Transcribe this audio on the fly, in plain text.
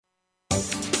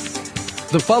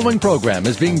The following program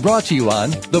is being brought to you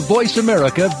on the Voice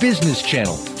America Business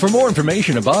Channel. For more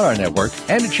information about our network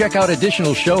and to check out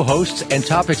additional show hosts and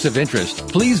topics of interest,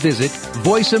 please visit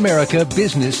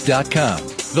voiceamericabusiness.com.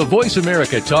 The Voice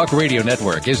America Talk Radio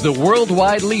Network is the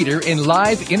worldwide leader in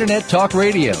live Internet talk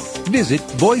radio. Visit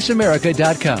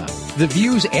voiceamerica.com. The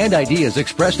views and ideas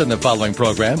expressed on the following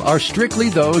program are strictly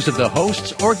those of the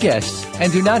hosts or guests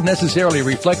and do not necessarily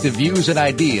reflect the views and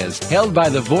ideas held by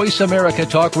the Voice America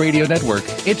Talk Radio Network,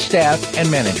 its staff, and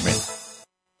management.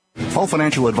 All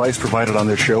financial advice provided on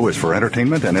this show is for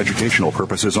entertainment and educational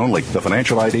purposes only. The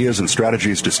financial ideas and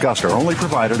strategies discussed are only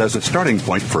provided as a starting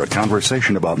point for a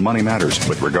conversation about money matters.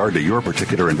 With regard to your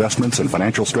particular investments and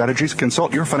financial strategies,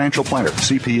 consult your financial planner,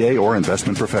 CPA, or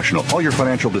investment professional. All your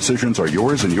financial decisions are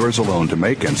yours and yours alone to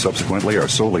make and subsequently are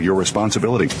solely your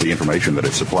responsibility. The information that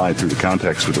is supplied through the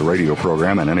context of the radio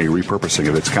program and any repurposing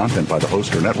of its content by the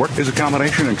host or network is a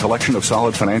combination and collection of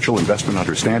solid financial investment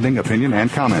understanding, opinion, and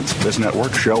comments. This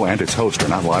network, show, and its host are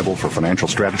not liable for financial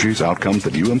strategies, outcomes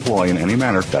that you employ in any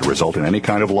manner that result in any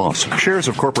kind of loss. Shares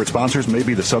of corporate sponsors may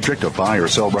be the subject of buy or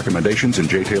sell recommendations in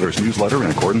Jay Taylor's newsletter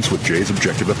in accordance with Jay's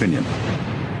objective opinion.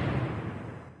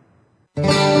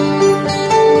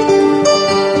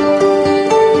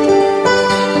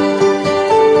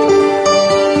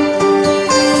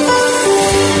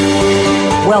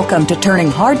 Welcome to Turning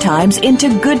Hard Times into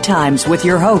Good Times with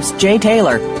your host, Jay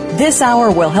Taylor. This hour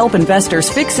will help investors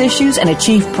fix issues and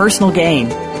achieve personal gain.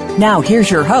 Now, here's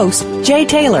your host, Jay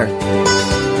Taylor.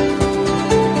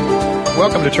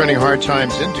 Welcome to Turning Hard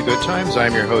Times into Good Times.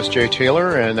 I'm your host, Jay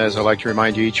Taylor, and as I like to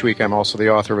remind you each week, I'm also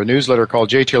the author of a newsletter called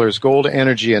Jay Taylor's Gold,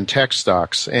 Energy, and Tech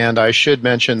Stocks. And I should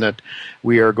mention that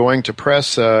we are going to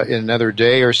press in another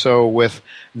day or so with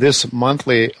this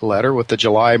monthly letter, with the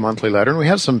July monthly letter. And we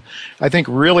have some, I think,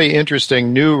 really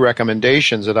interesting new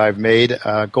recommendations that I've made,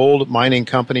 gold mining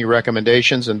company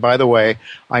recommendations. And by the way,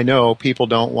 I know people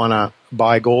don't want to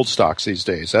buy gold stocks these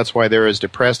days. That's why they're as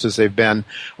depressed as they've been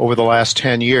over the last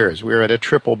 10 years. We're at a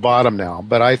triple bottom now.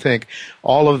 But I think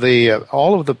all of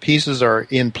the pieces are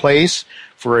in place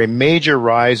for a major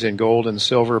rise in gold and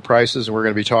silver prices, and we're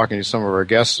going to be talking to some of our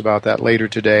guests about that later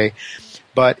today.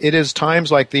 But it is times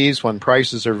like these when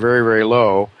prices are very, very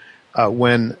low,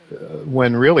 when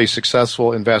really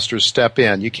successful investors step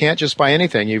in. You can't just buy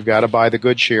anything. You've got to buy the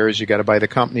good shares. You've got to buy the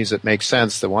companies that make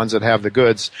sense, the ones that have the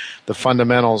goods. The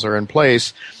fundamentals are in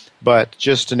place. But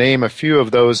just to name a few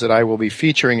of those that I will be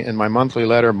featuring in my monthly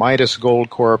letter, Midas Gold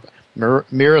Corp,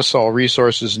 Mirasol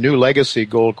Resources, New Legacy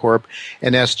Gold Corp,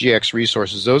 and SGX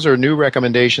Resources. Those are new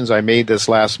recommendations I made this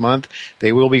last month.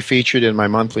 They will be featured in my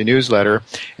monthly newsletter.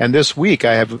 And this week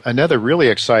I have another really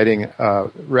exciting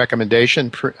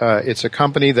recommendation. It's a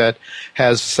company that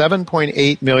has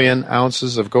 7.8 million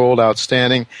ounces of gold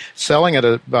outstanding, selling at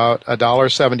about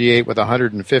 $1.78 with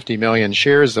 150 million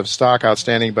shares of stock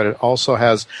outstanding, but it also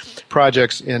has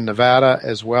projects in Nevada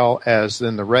as well as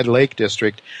in the Red Lake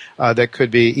District that could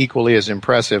be equally as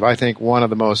impressive. I think one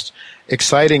of the most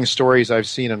exciting stories I've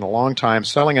seen in a long time,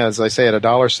 selling, as I say, at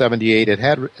 $1.78. It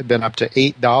had been up to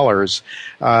 $8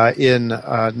 in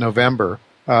November.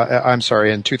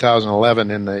 In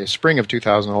 2011, in the spring of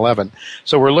 2011.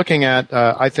 So we're looking at,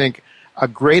 I think, a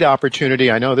great opportunity.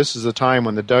 I know this is a time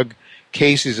when the Doug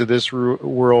Caseys of this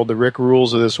world, the Rick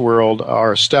Rules of this world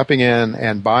are stepping in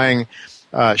and buying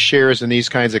shares in these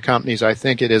kinds of companies. I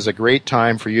think it is a great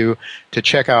time for you to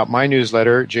check out my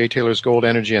newsletter, Jay Taylor's Gold,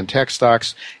 Energy, and Tech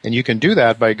Stocks, and you can do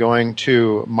that by going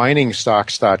to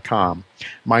miningstocks.com.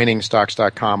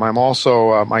 miningstocks.com. I'm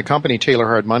also, my company, Taylor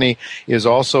Hard Money, is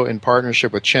also in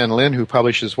partnership with Chen Lin, who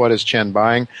publishes What is Chen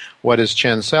Buying, What is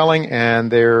Chen Selling,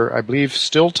 and there, I believe,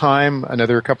 still time,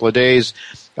 another couple of days.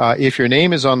 If your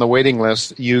name is on the waiting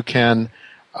list, you can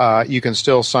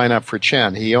still sign up for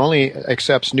Chen. He only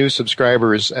accepts new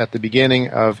subscribers at the beginning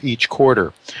of each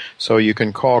quarter. So you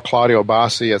can call Claudio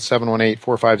Bassi at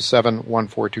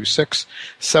 718-457-1426,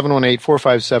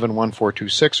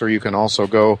 718-457-1426, or you can also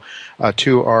go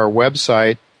to our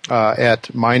website at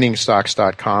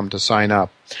miningstocks.com to sign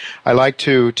up. I like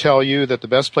to tell you that the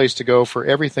best place to go for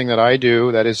everything that I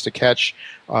do, that is to catch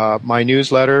my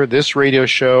newsletter, this radio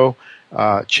show,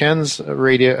 Chen's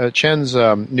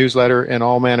newsletter, and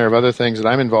all manner of other things that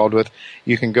I'm involved with,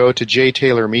 you can go to Jay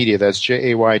Taylor Media. That's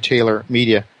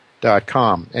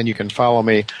JayTaylorMedia.com. And you can follow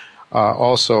me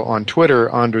also on Twitter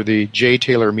under the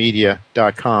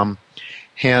JayTaylorMedia.com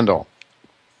handle.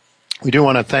 We do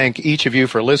want to thank each of you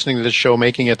for listening to this show,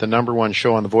 making it the #1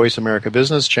 show on the Voice America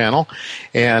Business Channel.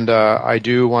 And I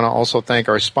do want to also thank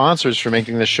our sponsors for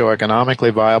making this show economically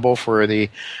viable. For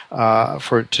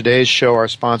today's show, our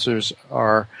sponsors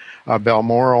are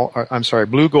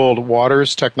Blue Gold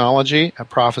Waters Technology,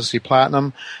 Prophecy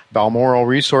Platinum, Balmoral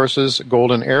Resources,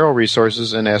 Golden Arrow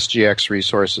Resources, and SGX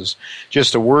Resources.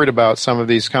 Just a word about some of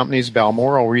these companies.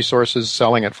 Balmoral Resources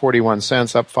selling at 41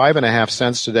 cents, up 5.5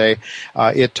 cents today.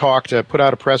 It put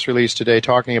out a press release today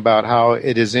talking about how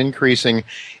it is increasing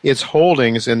its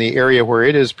holdings in the area where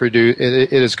it is produced.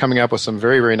 It is coming up with some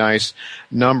very, very nice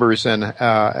numbers and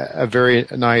a very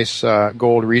nice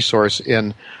gold resource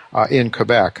in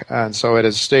Quebec. And so it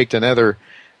has staked another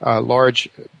large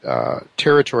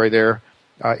territory there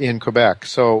in Quebec.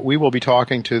 So we will be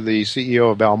talking to the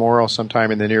CEO of Balmoral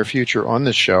sometime in the near future on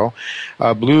this show.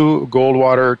 Blue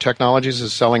Goldwater Technologies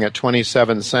is selling at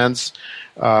 27 cents.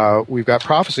 We've got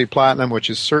Prophecy Platinum,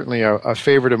 which is certainly a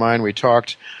favorite of mine. We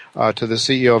talked to the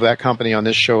CEO of that company on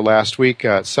this show last week,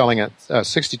 selling at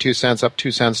 62 cents, up 2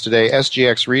 cents today.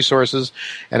 SGX Resources,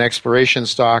 an exploration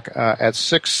stock at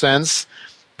 6 cents,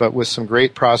 but with some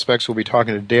great prospects. We'll be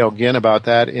talking to Dale Ginn about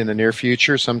that in the near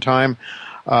future sometime.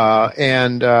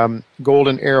 And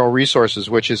Golden Arrow Resources,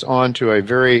 which is on to a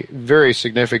very, very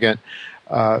significant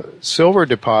silver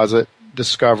deposit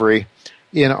discovery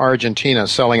in Argentina,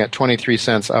 selling at 23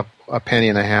 cents, up a penny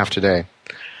and a half today.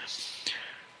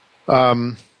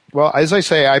 Well, as I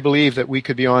say, I believe that we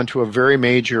could be on to a very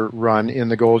major run in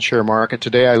the gold share market.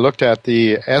 Today I looked at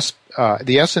the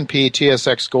S&P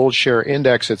TSX Gold Share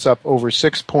Index. It's up over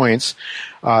 6 points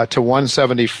to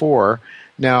 174.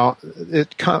 Now,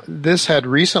 this had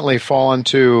recently fallen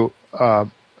to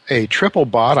a triple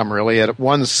bottom, really, at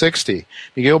 160.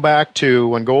 You go back to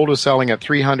when gold was selling at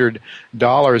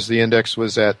 $300, the index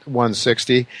was at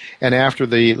 160. And after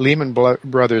the Lehman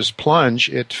Brothers plunge,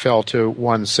 it fell to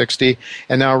 160,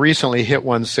 and now recently hit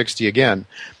 160 again.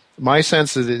 My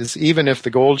sense is even if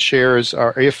the gold shares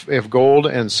are, if gold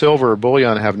and silver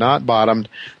bullion have not bottomed,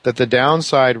 that the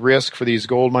downside risk for these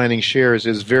gold mining shares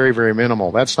is very, very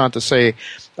minimal. That's not to say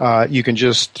you can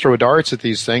just throw darts at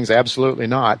these things. Absolutely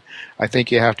not. I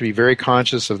think you have to be very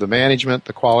conscious of the management,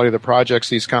 the quality of the projects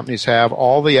these companies have,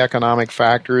 all the economic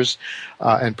factors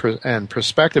and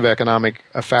prospective economic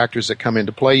factors that come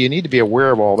into play. You need to be aware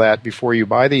of all that before you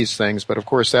buy these things. But of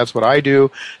course, that's what I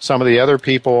do. Some of the other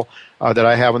people that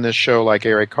I have on this show, like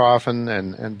Eric Coffin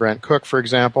and Brent Cook, for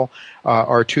example,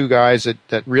 are two guys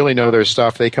that really know their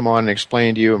stuff. They come on and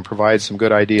explain to you and provide some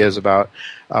good ideas about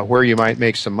where you might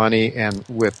make some money and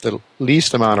with the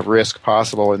least amount of risk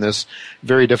possible in this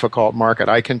very difficult market.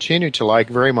 I continue to like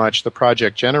very much the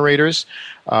project generators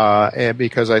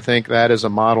because I think that is a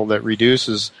model that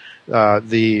reduces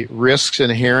the risks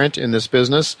inherent in this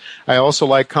business. I also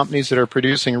like companies that are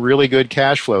producing really good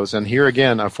cash flows. And here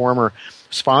again, a former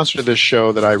sponsor of this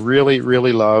show that I really,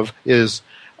 really love is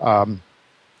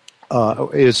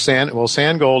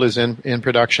Sandgold is in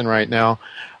production right now,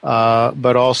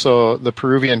 but also the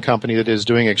Peruvian company that is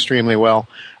doing extremely well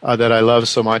that I love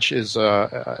so much is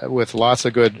with lots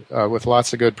of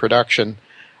good production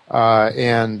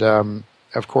and.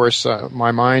 Of course,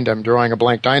 my mind, I'm drawing a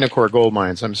blank. Dynacor Gold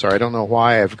Mines. I'm sorry, I don't know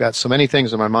why. I've got so many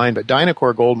things in my mind, but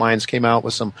Dynacor Gold Mines came out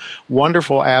with some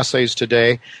wonderful assays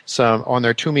today, some on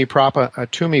their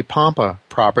Tumipampa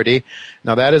property.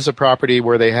 Now, that is a property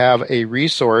where they have a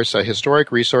resource, a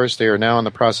historic resource. They are now in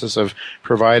the process of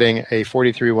providing a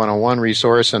 43101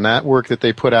 resource, and that work that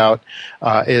they put out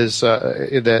is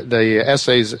the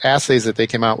assays that they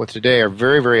came out with today are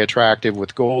very, very attractive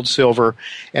with gold, silver,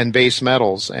 and base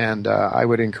metals. And I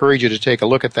would encourage you to take a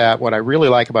look at that. What I really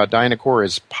like about Dynacor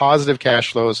is positive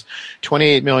cash flows,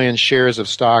 28 million shares of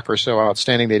stock or so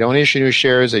outstanding. They don't issue new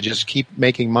shares. They just keep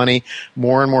making money,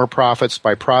 more and more profits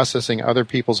by processing other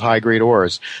people's high-grade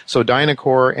ores. So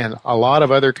Dynacor and a lot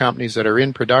of other companies that are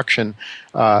in production,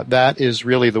 that is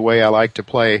really the way I like to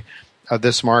play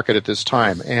this market at this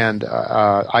time. And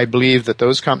I believe that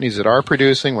those companies that are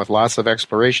producing with lots of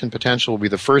exploration potential will be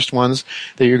the first ones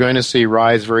that you're going to see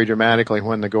rise very dramatically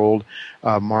when the gold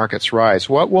markets rise.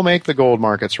 What will make the gold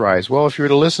markets rise? Well, if you were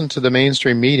to listen to the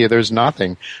mainstream media, there's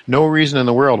no reason in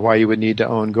the world why you would need to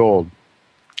own gold.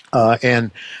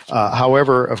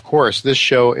 However, of course, this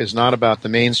show is not about the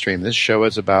mainstream. This show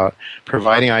is about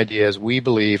providing ideas. I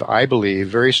believe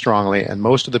very strongly, and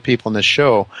most of the people in this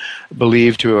show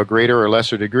believe to a greater or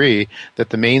lesser degree,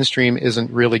 that the mainstream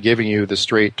isn't really giving you the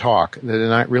straight talk. They're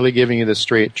not really giving you the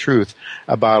straight truth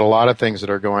about a lot of things that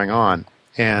are going on.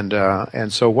 And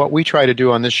so what we try to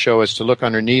do on this show is to look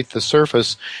underneath the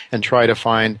surface and try to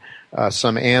find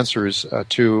some answers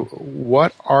to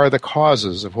what are the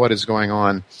causes of what is going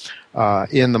on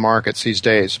in the markets these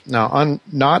days. Now,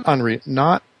 not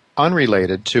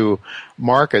unrelated to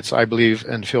markets, I believe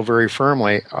and feel very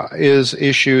firmly, is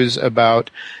issues about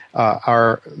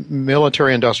our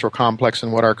military-industrial complex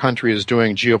and what our country is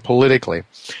doing geopolitically.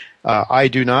 I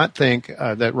do not think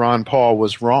that Ron Paul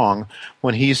was wrong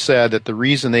when he said that the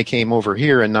reason they came over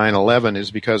here in 9/11 is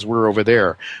because we're over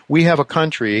there. We have a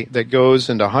country that goes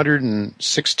into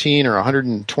 116 or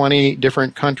 120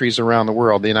 different countries around the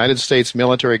world. The United States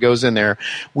military goes in there.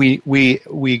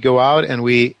 We go out and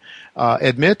we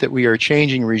admit that we are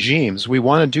changing regimes. We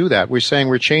want to do that. We're saying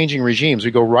we're changing regimes.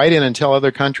 We go right in and tell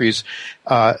other countries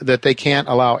that they can't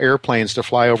allow airplanes to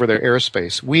fly over their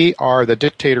airspace. We are the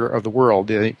dictator of the world,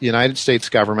 the United States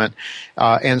government.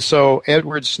 And so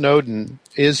Edward Snowden,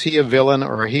 is he a villain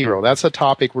or a hero? That's a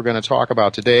topic we're going to talk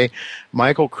about today.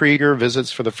 Michael Krieger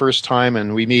visits for the first time,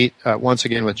 and we meet once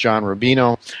again with John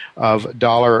Rubino of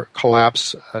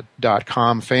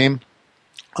DollarCollapse.com fame.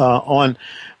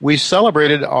 We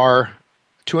celebrated our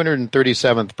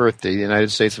 237th birthday, the United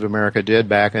States of America did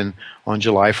back on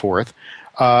July 4th.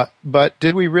 But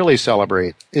did we really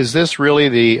celebrate? Is this really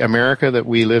the America that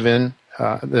we live in,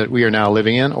 that we are now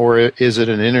living in, or is it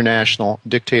an international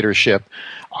dictatorship?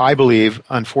 I believe,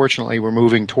 unfortunately, we're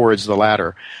moving towards the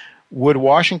latter. Would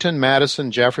Washington,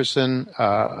 Madison, Jefferson,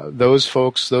 those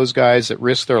folks, those guys that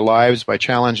risked their lives by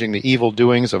challenging the evil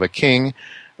doings of a king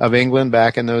of England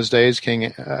back in those days,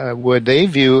 would they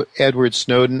view Edward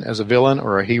Snowden as a villain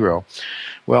or a hero?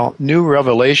 Well, new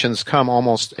revelations come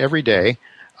almost every day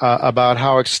about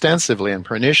how extensively and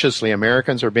perniciously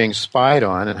Americans are being spied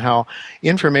on and how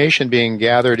information being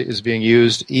gathered is being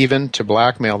used even to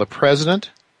blackmail the president,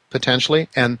 potentially,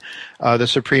 and the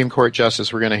Supreme Court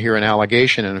Justice. We're going to hear an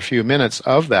allegation in a few minutes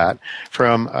of that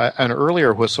from an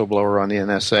earlier whistleblower on the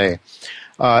NSA.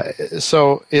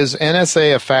 So is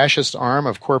NSA a fascist arm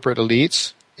of corporate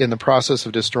elites in the process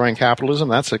of destroying capitalism?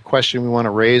 That's a question we want to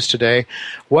raise today.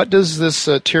 What does this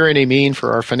tyranny mean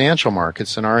for our financial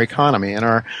markets and our economy and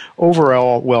our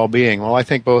overall well-being? Well, I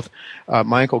think both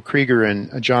Michael Krieger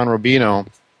and John Rubino,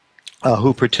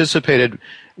 who participated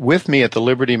with me at the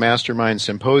Liberty Mastermind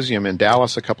Symposium in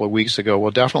Dallas a couple of weeks ago,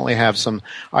 will definitely have some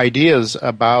ideas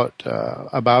about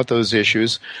those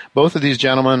issues. Both of these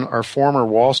gentlemen are former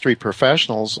Wall Street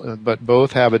professionals, but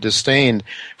both have a disdain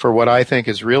for what I think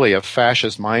is really a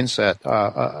fascist mindset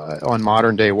on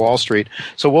modern-day Wall Street.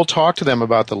 So we'll talk to them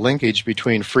about the linkage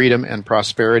between freedom and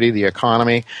prosperity, the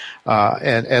economy,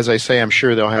 and as I say, I'm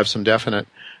sure they'll have some definite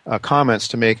comments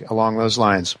to make along those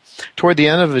lines. Toward the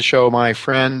end of the show, my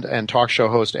friend and talk show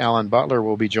host Alan Butler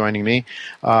will be joining me.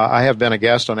 I have been a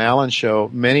guest on Alan's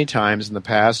show many times in the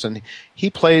past, and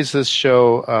he plays this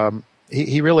show.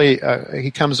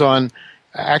 He comes on,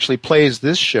 actually plays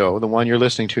this show, the one you're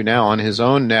listening to now, on his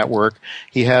own network.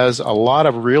 He has a lot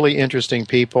of really interesting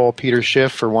people, Peter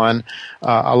Schiff for one,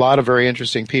 a lot of very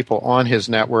interesting people on his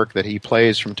network that he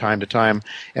plays from time to time,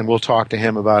 and we'll talk to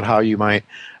him about how you might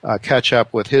catch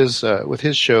up with his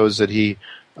shows that he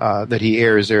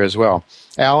airs there as well.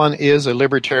 Alan is a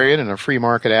libertarian and a free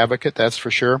market advocate, that's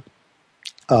for sure.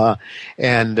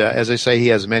 And as I say, he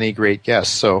has many great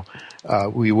guests. So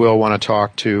we will want to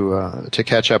talk to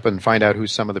catch up and find out who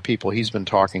some of the people he's been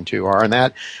talking to are, and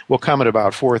that will come at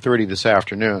about 4:30 this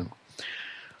afternoon.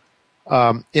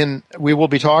 We will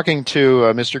be talking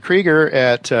to Mr. Krieger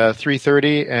at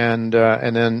 3:30, and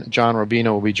then John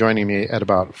Rubino will be joining me at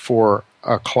about 4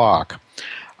 o'clock.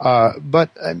 But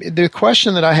the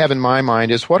question that I have in my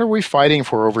mind is, what are we fighting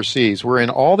for overseas? We're in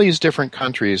all these different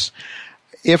countries.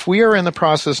 If we are in the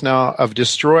process now of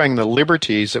destroying the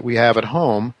liberties that we have at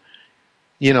home,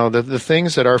 you know, the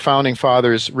things that our founding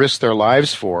fathers risked their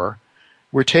lives for,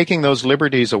 we're taking those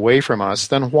liberties away from us,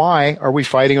 then why are we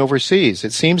fighting overseas?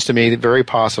 It seems to me that very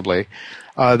possibly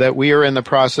that we are in the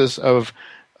process of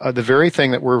the very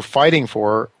thing that we're fighting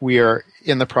for, we are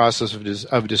in the process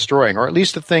of destroying, or at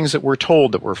least the things that we're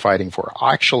told that we're fighting for.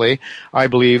 Actually, I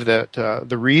believe that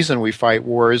the reason we fight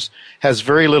wars has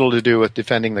very little to do with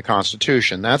defending the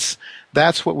Constitution. That's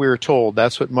what we're told.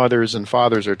 That's what mothers and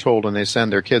fathers are told when they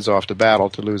send their kids off to battle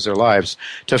to lose their lives,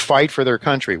 to fight for their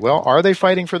country. Well, are they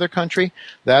fighting for their country?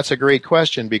 That's a great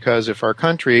question, because if our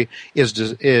country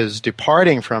is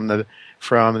departing from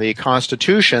the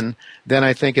Constitution, then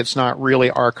I think it's not really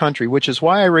our country, which is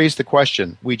why I raised the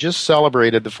question. We just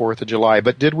celebrated the 4th of July,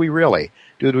 but did we really?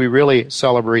 Did we really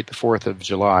celebrate the 4th of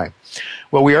July?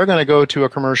 Well, we are going to go to a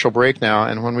commercial break now,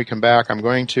 and when we come back, I'm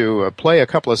going to play a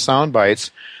couple of sound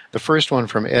bites. The first one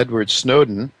from Edward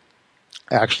Snowden,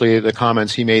 actually, the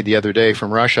comments he made the other day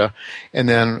from Russia. And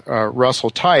then Russell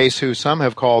Tice, who some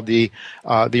have called the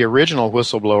original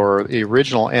whistleblower, the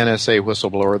original NSA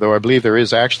whistleblower, though I believe there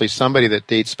is actually somebody that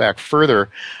dates back further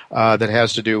that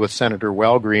has to do with Senator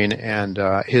Wellgreen and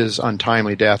his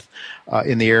untimely death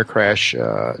in the air crash,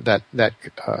 that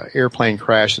airplane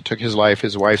crash that took his life,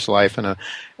 his wife's life, and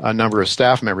a number of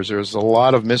staff members. There's a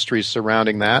lot of mysteries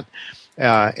surrounding that.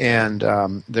 And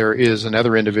there is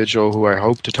another individual who I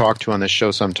hope to talk to on this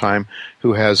show sometime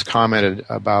who has commented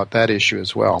about that issue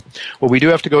as well. Well, we do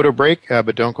have to go to a break,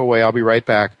 but don't go away. I'll be right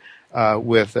back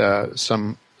with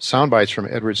some sound bites from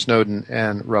Edward Snowden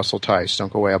and Russell Tice.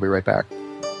 Don't go away. I'll be right back.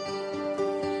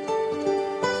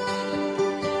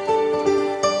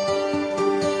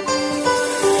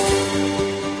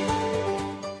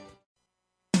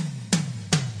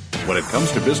 When it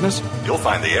comes to business, you'll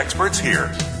find the experts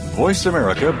here. Voice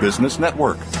America Business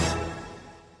Network.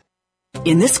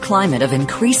 In this climate of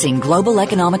increasing global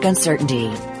economic uncertainty,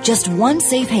 just one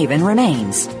safe haven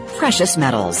remains: precious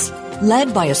metals.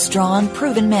 Led by a strong,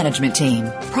 proven management team,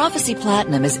 Prophecy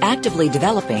Platinum is actively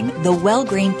developing the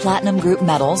Wellgreen Platinum Group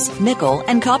metals, nickel,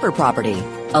 and copper property.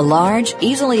 A large,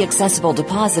 easily accessible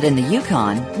deposit in the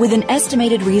Yukon with an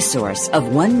estimated resource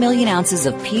of 1 million ounces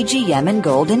of PGM and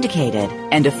gold indicated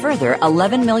and a further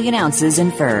 11 million ounces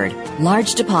inferred.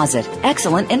 Large deposit,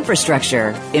 excellent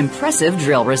infrastructure, impressive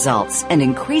drill results, and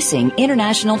increasing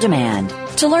international demand.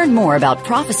 To learn more about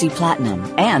Prophecy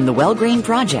Platinum and the Wellgreen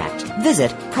Project,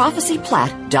 visit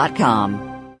prophecyplat.com.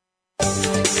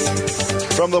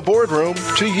 From the boardroom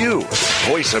to you,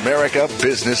 Voice America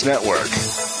Business Network.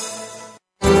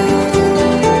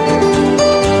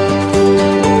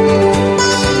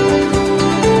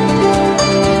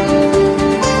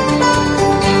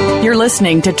 You're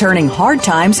listening to Turning Hard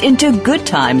Times into Good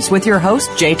Times with your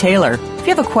host, Jay Taylor. If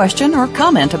you have a question or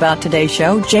comment about today's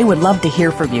show, Jay would love to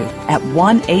hear from you at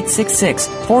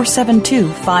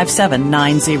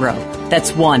 1-866-472-5790.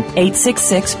 That's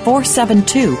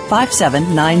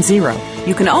 1-866-472-5790.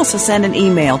 You can also send an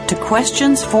email to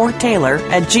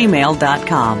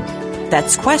questionsfortaylor@gmail.com.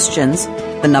 That's questions,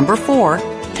 the number 4,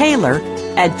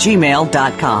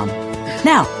 Taylor@gmail.com.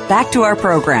 Now, back to our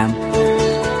program.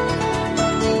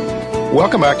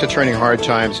 Welcome back to Turning Hard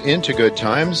Times into Good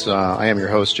Times. I am your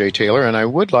host, Jay Taylor, and I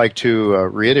would like to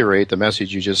reiterate the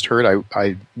message you just heard.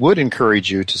 I would encourage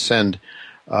you to send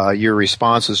your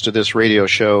responses to this radio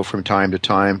show from time to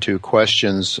time to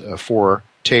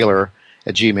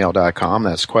questionsfortaylor@gmail.com.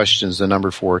 That's questions, the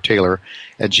number 4,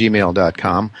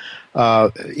 Taylor@gmail.com.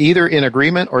 Either in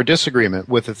agreement or disagreement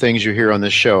with the things you hear on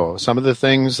this show. Some of the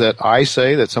things that I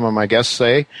say, that some of my guests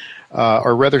say,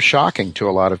 are rather shocking to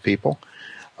a lot of people.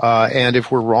 And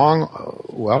if we're wrong,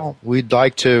 well, we'd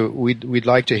like to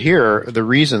hear the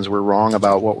reasons we're wrong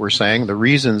about what we're saying, the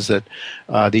reasons that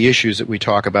the issues that we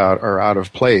talk about are out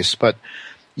of place. But,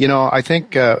 you know, I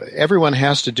think everyone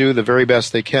has to do the very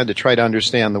best they can to try to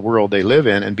understand the world they live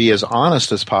in and be as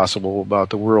honest as possible about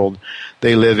the world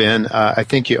they live in. I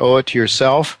think you owe it to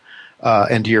yourself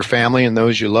and to your family and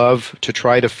those you love to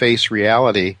try to face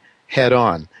reality head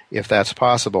on, if that's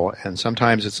possible. And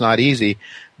sometimes it's not easy,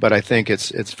 but I think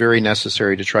it's very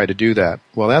necessary to try to do that.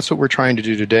 Well, that's what we're trying to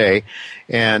do today.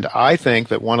 And I think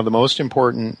that one of the most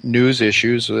important news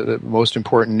issues, the most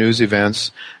important news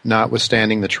events,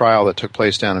 notwithstanding the trial that took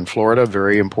place down in Florida,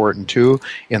 very important too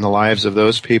in the lives of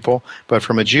those people, but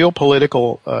from a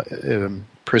geopolitical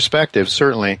perspective,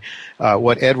 certainly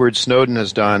what Edward Snowden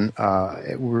has done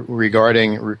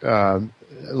regarding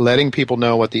letting people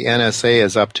know what the NSA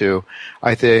is up to,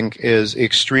 I think, is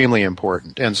extremely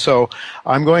important. And so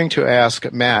I'm going to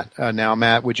ask Matt now.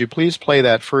 Matt, would you please play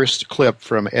that first clip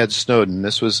from Ed Snowden?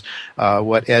 This was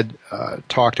what Ed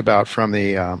talked about from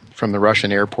the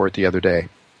Russian airport the other day.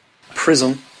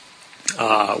 PRISM,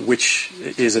 which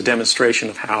is a demonstration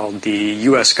of how the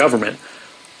U.S. government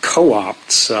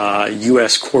co-opts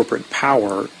U.S. corporate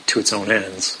power to its own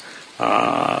ends.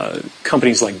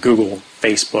 Companies like Google,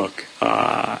 Facebook,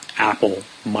 Apple,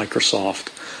 Microsoft,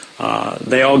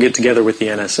 they all get together with the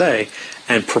NSA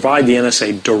and provide the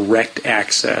NSA direct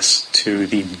access to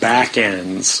the back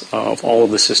ends of all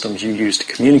of the systems you use to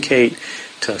communicate,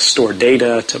 to store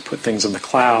data, to put things in the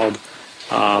cloud,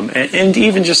 and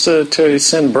even just to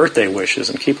send birthday wishes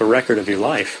and keep a record of your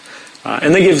life.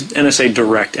 And they give NSA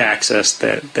direct access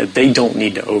that they don't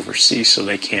need to oversee, so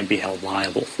they can't be held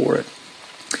liable for it.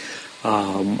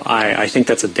 I think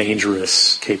that's a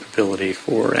dangerous capability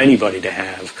for anybody to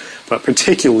have, but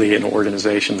particularly an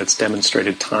organization that's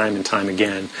demonstrated time and time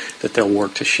again that they'll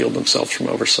work to shield themselves from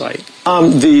oversight.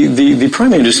 The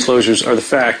primary disclosures are the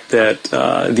fact that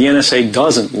the NSA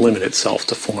doesn't limit itself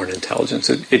to foreign intelligence.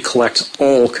 It collects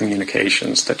all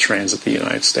communications that transit the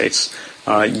United States.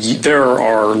 There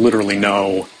are literally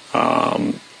no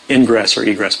ingress or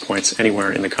egress points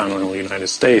anywhere in the continental United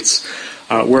States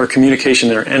where a communication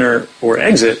can enter or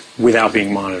exit without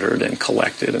being monitored and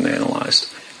collected and analyzed.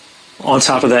 On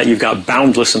top of that, you've got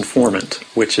Boundless Informant,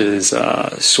 which is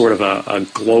sort of a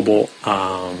global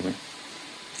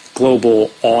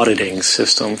auditing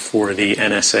system for the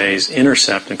NSA's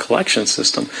intercept and collection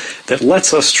system that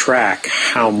lets us track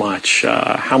how much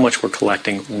we're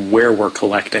collecting, where we're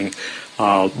collecting,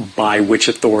 by which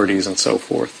authorities, and so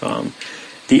forth.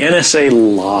 The NSA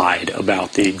lied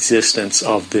about the existence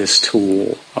of this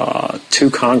tool to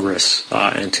Congress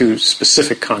and to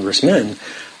specific congressmen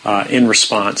in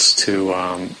response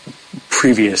to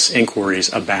previous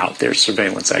inquiries about their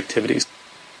surveillance activities.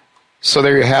 So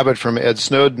there you have it from Ed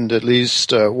Snowden. At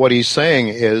least what he's saying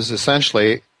is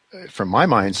essentially, from my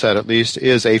mindset at least,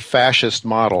 is a fascist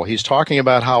model. He's talking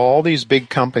about how all these big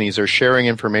companies are sharing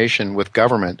information with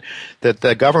government that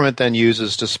the government then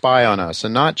uses to spy on us,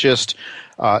 and not just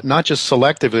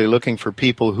selectively looking for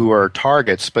people who are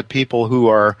targets, but people who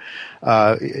are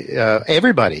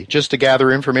everybody, just to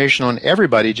gather information on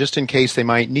everybody, just in case they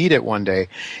might need it one day.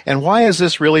 And why is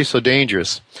this really so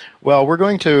dangerous? Well, I'm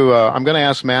going to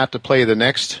ask Matt to play the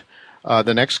next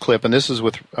clip, and this is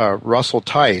with Russell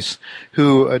Tice,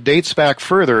 who dates back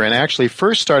further and actually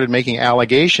first started making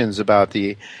allegations about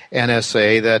the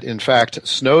NSA that, in fact,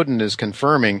 Snowden is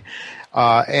confirming.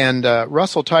 And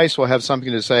Russell Tice will have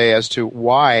something to say as to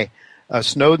why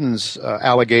Snowden's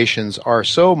allegations are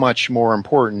so much more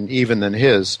important even than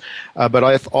his. But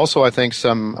I think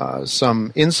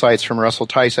some insights from Russell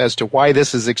Tice as to why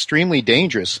this is extremely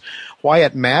dangerous, why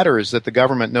it matters that the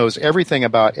government knows everything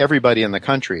about everybody in the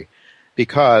country,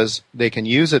 because they can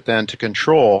use it then to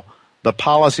control the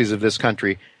policies of this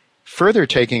country, further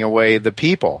taking away the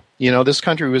people. You know, this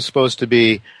country was supposed to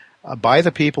be by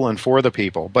the people and for the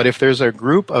people. But if there's a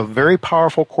group of very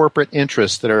powerful corporate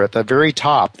interests that are at the very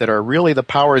top, that are really the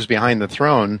powers behind the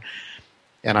throne,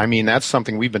 and I mean that's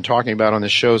something we've been talking about on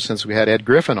this show since we had Ed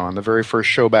Griffin on, the very first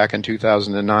show back in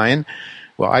 2009.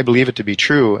 Well, I believe it to be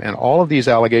true, and all of these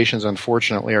allegations,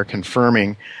 unfortunately, are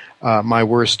confirming my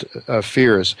worst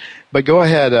fears. But go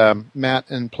ahead, Matt,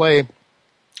 and play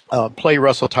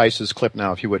Russell Tice's clip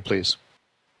now, if you would, please.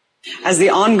 As the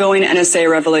ongoing NSA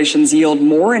revelations yield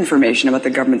more information about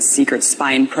the government's secret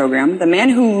spying program, the man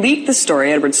who leaked the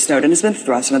story, Edward Snowden, has been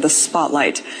thrust into the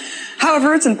spotlight.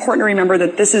 However, it's important to remember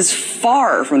that this is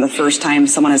far from the first time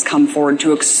someone has come forward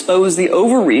to expose the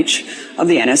overreach of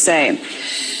the NSA.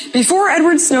 Before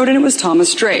Edward Snowden, it was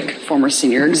Thomas Drake, former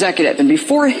senior executive. And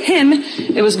before him,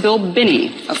 it was Bill Binney,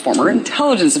 a former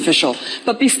intelligence official.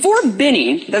 But before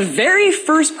Binney, the very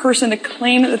first person to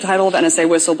claim the title of NSA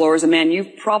whistleblower is a man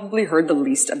you've probably heard the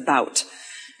least about.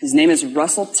 His name is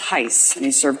Russell Tice, and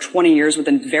he served 20 years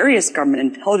within various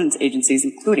government intelligence agencies,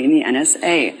 including the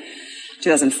NSA.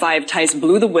 2005, Tice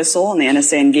blew the whistle on the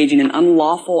NSA engaging in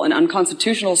unlawful and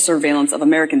unconstitutional surveillance of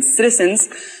American citizens.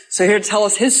 So here to tell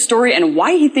us his story and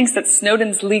why he thinks that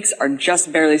Snowden's leaks are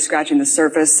just barely scratching the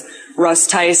surface, Russ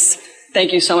Tice,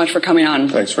 thank you so much for coming on.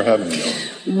 Thanks for having me.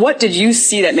 What did you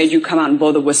see that made you come out and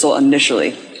blow the whistle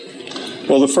initially?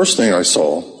 Well, the first thing I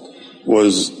saw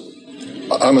was,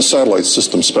 I'm a satellite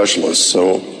system specialist,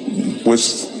 so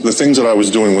with the things that I was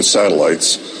doing with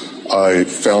satellites, I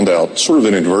found out sort of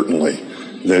inadvertently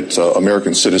that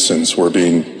American citizens were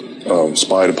being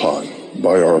spied upon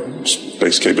by our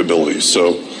space capabilities.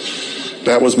 So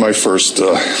that was my first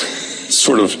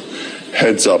sort of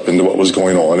heads up into what was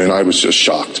going on, and I was just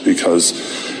shocked because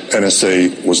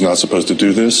NSA was not supposed to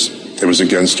do this. It was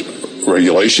against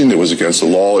regulation, it was against the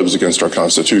law, it was against our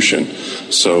Constitution.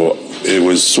 So it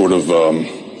was sort of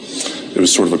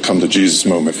a come-to-Jesus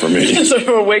moment for me. Sort of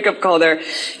a wake-up call there.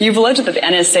 You've alleged that the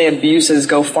NSA abuses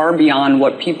go far beyond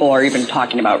what people are even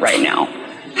talking about right now.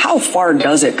 How far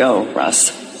does it go,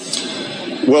 Russ?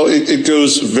 Well, it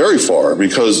goes very far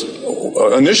because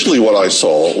initially what I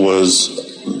saw was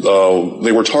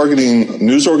they were targeting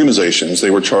news organizations.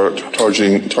 They were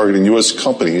targeting U.S.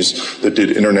 companies that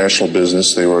did international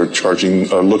business. They were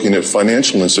looking at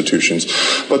financial institutions.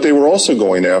 But they were also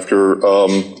going after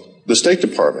the State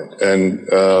Department and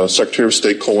Secretary of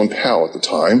State Colin Powell at the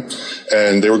time,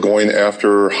 and they were going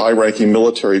after high-ranking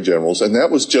military generals, and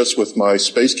that was just with my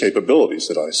space capabilities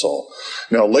that I saw.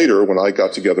 Now later, when I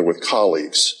got together with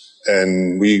colleagues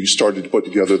And we started to put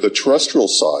together the terrestrial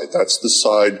side. That's the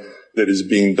side that is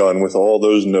being done with all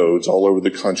those nodes all over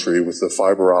the country with the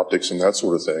fiber optics and that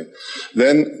sort of thing.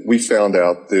 Then we found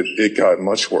out that it got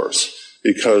much worse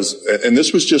because, and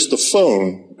this was just the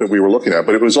phone that we were looking at,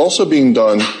 but it was also being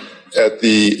done at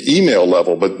the email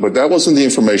level, but that wasn't the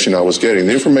information I was getting.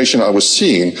 The information I was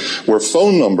seeing were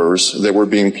phone numbers that were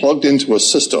being plugged into a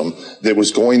system that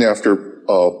was going after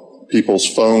people's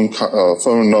phone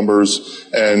numbers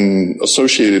and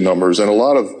associated numbers, and a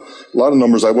lot of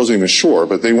numbers I wasn't even sure,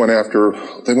 but they went after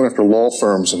law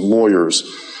firms and lawyers.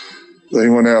 They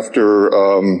went after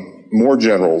more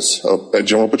generals.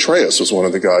 General Petraeus was one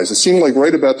of the guys. It seemed like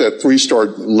right about that 3-star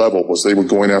level was they were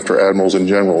going after admirals and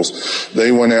generals.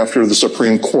 They went after the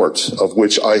Supreme Court, of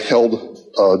which I held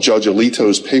Judge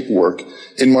Alito's paperwork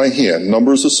in my hand,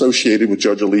 numbers associated with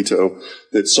Judge Alito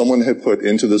that someone had put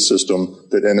into the system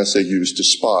that NSA used to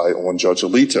spy on Judge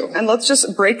Alito. And let's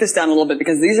just break this down a little bit,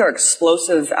 because these are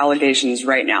explosive allegations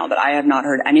right now that I have not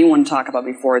heard anyone talk about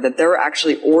before, that there are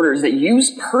actually orders that you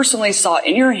personally saw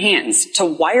in your hands to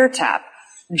wiretap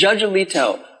Judge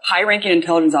Alito, high-ranking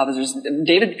intelligence officers,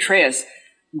 David Petraeus,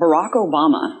 Barack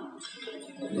Obama.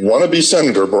 Wannabe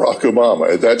Senator Barack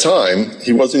Obama. At that time,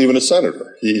 he wasn't even a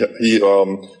senator. He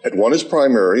had won his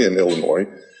primary in Illinois,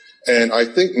 and I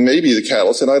think maybe the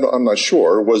catalyst, and I'm not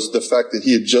sure, was the fact that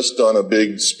he had just done a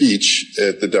big speech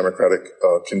at the Democratic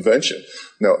convention.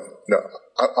 Now,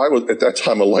 I was at that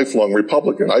time a lifelong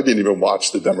Republican. I didn't even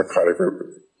watch the Democratic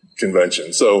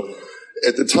convention, so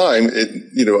at the time,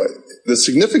 the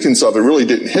significance of it really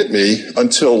didn't hit me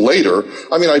until later.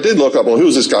 I mean, I did look up, well,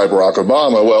 who's this guy, Barack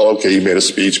Obama? Well, okay, he made a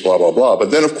speech, blah, blah, blah. But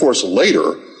then, of course,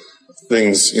 later,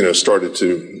 things, started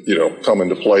to, come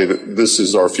into play that this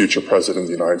is our future president of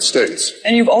the United States.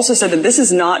 And you've also said that this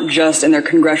is not just in their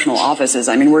congressional offices.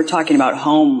 I mean, we're talking about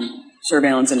home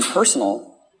surveillance and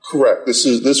personal. Correct.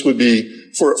 This would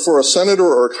be, for a senator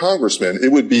or a congressman,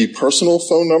 it would be personal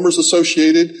phone numbers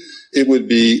associated. It would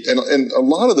be, and a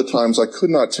lot of the times I could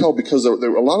not tell because a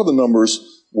lot of the numbers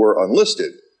were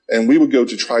unlisted, and we would go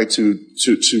to try to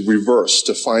reverse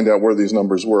to find out where these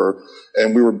numbers were,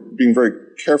 and we were being very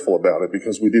careful about it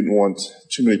because we didn't want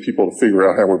too many people to figure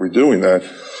out how we were doing that.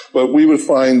 But we would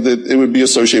find that it would be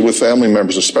associated with family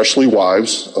members, especially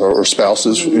wives or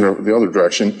spouses, the other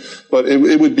direction. But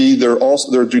it would be their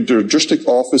district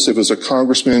office. If it was a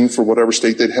congressman for whatever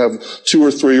state, they'd have 2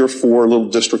 or 3 or 4 little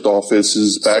district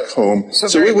offices back home.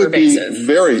 So it would pervasive.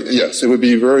 It would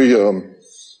be very.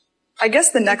 I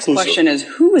guess the next question is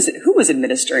who was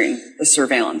administering the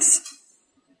surveillance?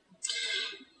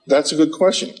 That's a good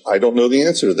question. I don't know the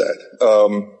answer to that.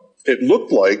 It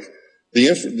looked like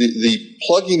the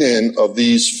plugging in of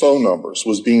these phone numbers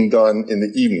was being done in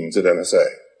the evenings at NSA.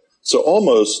 So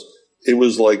almost it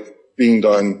was like being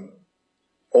done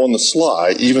on the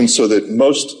sly, even so that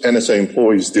most NSA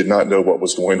employees did not know what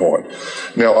was going on.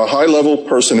 Now, a high-level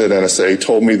person at NSA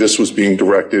told me this was being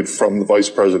directed from the vice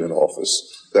president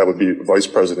office. That would be Vice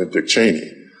President Dick Cheney.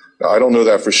 Now, I don't know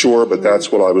that for sure, but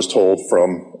that's what I was told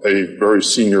from a very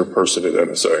senior person at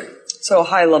NSA. So a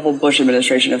high-level Bush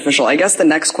administration official. I guess the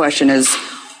next question is,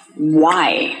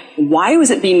 why? Why was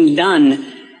it being done?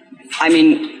 I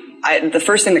mean, the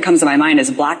first thing that comes to my mind is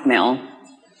blackmail.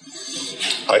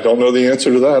 I don't know the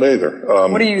answer to that either.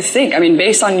 What do you think? I mean,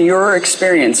 based on your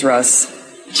experience, Russ,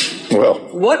 well,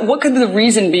 what could the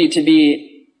reason be to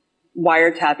be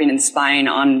wiretapping and spying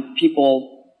on people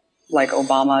like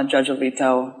Obama, Judge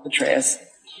Alito, Petraeus?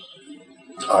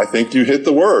 I think you hit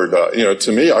the word.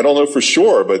 To me, I don't know for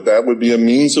sure, but that would be a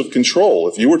means of control.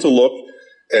 If you were to look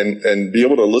and be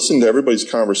able to listen to everybody's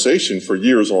conversation for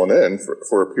years on end,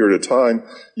 for a period of time,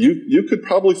 you could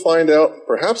probably find out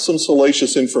perhaps some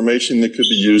salacious information that could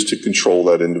be used to control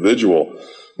that individual.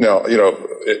 Now,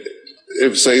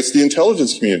 if say it's the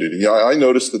intelligence community, I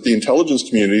noticed that the intelligence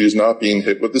community is not being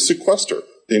hit with the sequester,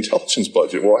 the intelligence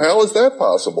budget. Well, how is that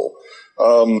possible?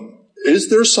 Is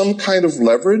there some kind of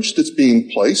leverage that's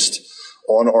being placed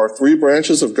on our 3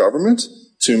 branches of government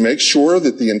to make sure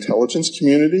that the intelligence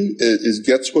community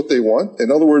gets what they want?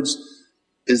 In other words,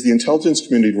 is the intelligence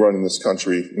community running this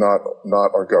country, not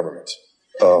our government?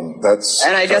 And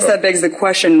I guess that begs the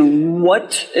question,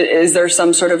 is there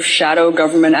some sort of shadow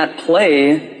government at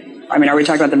play? I mean, are we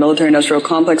talking about the military-industrial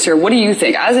complex here? What do you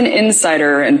think? As an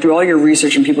insider and through all your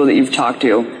research and people that you've talked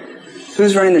to,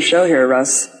 who's running the show here,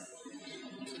 Russ?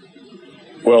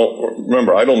 Well,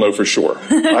 remember, I don't know for sure.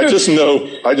 I just know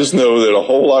that a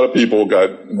whole lot of people got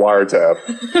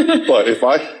wiretapped. But if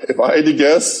I had to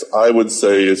guess, I would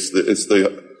say it's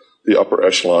the upper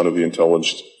echelon of the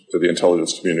intelligence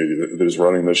community that is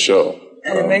running this show.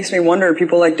 And it makes me wonder,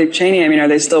 people like Dick Cheney, I mean, are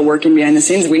they still working behind the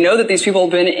scenes? We know that these people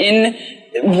have been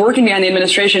working behind the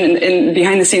administration and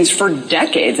behind the scenes for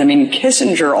decades. I mean,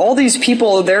 Kissinger, all these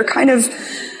people, they're kind of,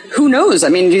 who knows? I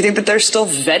mean, do you think that they're still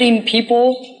vetting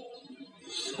people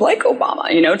like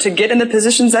Obama, to get in the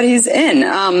positions that he's in?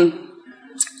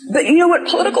 But you know what?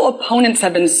 Political opponents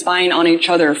have been spying on each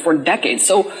other for decades.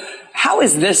 So how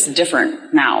is this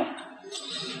different now?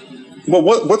 Well,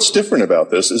 what's different about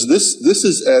this is this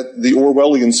is at the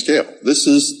Orwellian scale. This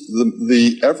is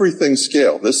the everything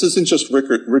scale. This isn't just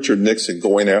Richard Nixon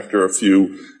going after a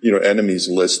few, enemies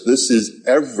list. This is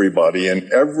everybody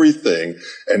and everything.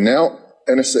 And now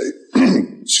NSA,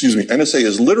 NSA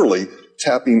is literally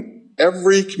tapping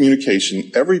every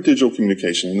communication, every digital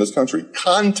communication in this country.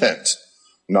 Content,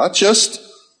 not just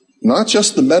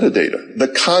the metadata, the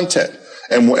content.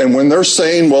 And when they're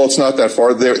saying, well, it's not that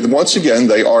far, once again,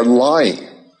 they are lying.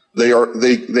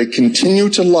 They continue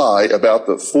to lie about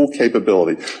the full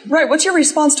capability. Right. What's your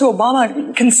response to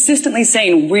Obama consistently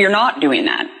saying we're not doing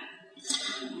that?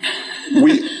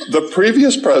 The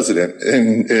previous president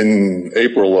in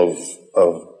April of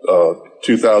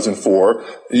 2004,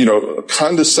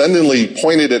 condescendingly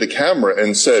pointed at a camera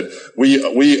and said,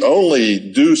 we only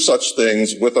do such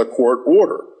things with a court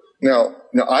order. Now,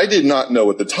 I did not know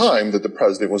at the time that the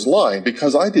president was lying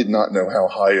because I did not know how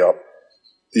high up,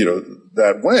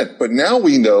 that went. But now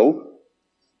we know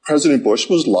President Bush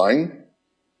was lying,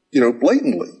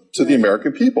 blatantly to the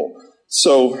American people.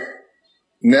 So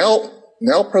now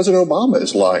President Obama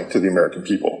is lying to the American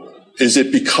people. Is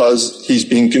it because he's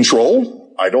being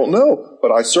controlled? I don't know.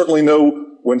 But I certainly know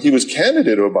when he was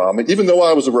candidate Obama, even though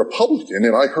I was a Republican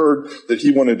and I heard that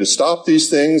he wanted to stop these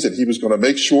things and he was going to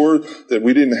make sure that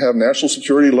we didn't have national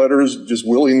security letters just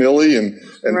willy-nilly and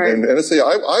NSA,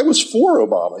 I was for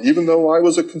Obama, even though I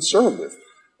was a conservative.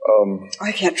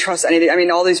 I can't trust anything. I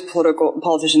mean, all these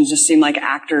politicians just seem like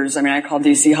actors. I mean, I call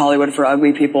DC Hollywood for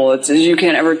ugly people. You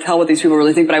can't ever tell what these people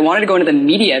really think. But I wanted to go into the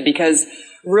media because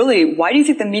really, why do you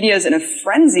think the media is in a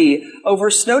frenzy over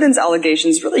Snowden's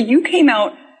allegations? Really, you came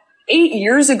out 8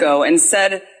 years ago and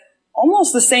said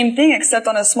almost the same thing, except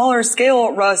on a smaller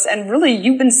scale, Russ, and really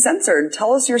you've been censored.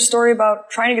 Tell us your story about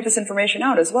trying to get this information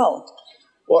out as well.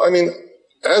 Well, I mean,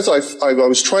 as I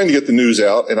was trying to get the news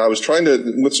out, and I was trying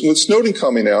to, with Snowden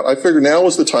coming out, I figured now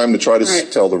was the time to try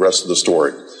to tell the rest of the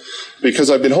story.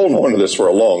 Because I've been holding on to this for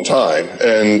a long time.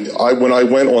 And when I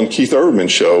went on Keith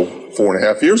Urban's show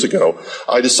 4.5 years ago,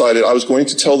 I decided I was going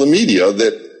to tell the media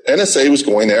that NSA was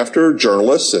going after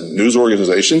journalists and news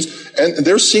organizations, and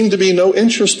there seemed to be no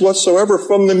interest whatsoever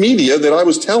from the media that I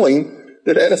was telling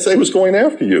that NSA was going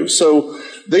after you. So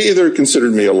they either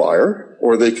considered me a liar,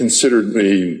 or they considered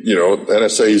me,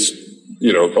 NSA's,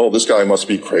 oh, this guy must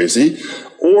be crazy,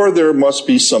 or there must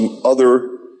be some other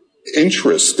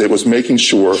interest that was making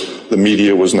sure the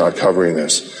media was not covering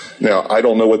this. Now, I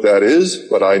don't know what that is,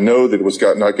 but I know that it was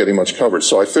not getting much coverage.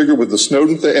 So I figured with the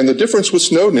Snowden thing, and the difference with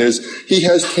Snowden is he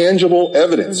has tangible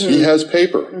evidence. Mm-hmm. He has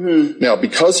paper. Mm-hmm. Now,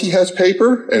 because he has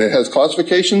paper and it has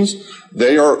classifications,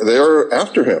 they are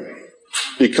after him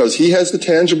because he has the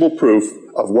tangible proof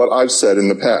of what I've said in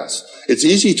the past. It's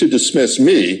easy to dismiss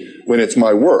me when it's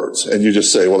my words, and you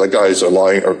just say, well, that guy's a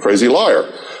lying or crazy liar.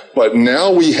 But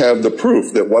now we have the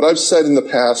proof that what I've said in the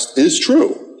past is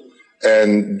true.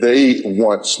 And they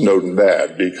want Snowden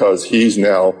bad because he's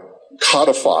now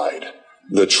codified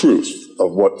the truth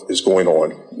of what is going on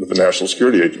with the National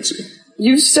Security Agency.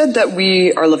 You said that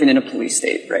we are living in a police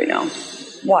state right now.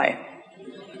 Why?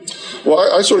 Well,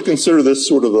 I sort of consider this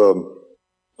sort of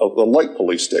a light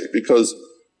police state because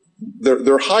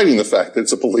they're hiding the fact that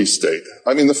it's a police state.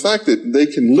 I mean, the fact that they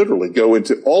can literally go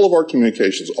into all of our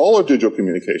communications, all our digital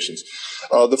communications,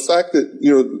 the fact that,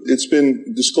 it's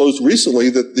been disclosed recently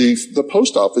that the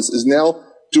post office is now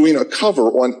doing a cover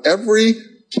on every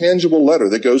tangible letter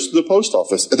that goes to the post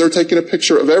office. They're taking a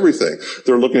picture of everything.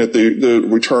 They're looking at the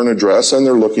return address and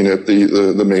they're looking at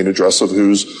the main address of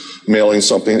who's mailing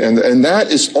something. And that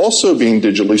is also being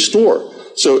digitally stored.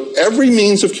 So every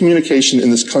means of communication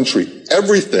in this country,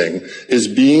 everything is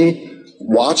being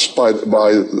watched by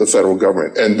the federal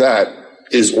government. And that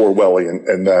is Orwellian,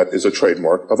 and that is a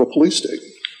trademark of a police state.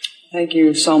 Thank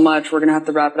you so much. We're going to have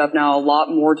to wrap it up now. A lot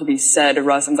more to be said.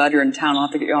 Russ, I'm glad you're in town. I'll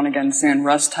have to get you on again soon.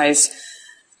 Russ Tice,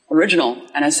 original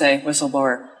NSA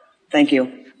whistleblower. Thank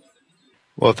you.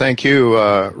 Well, thank you,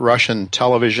 Russian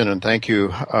television, and thank you,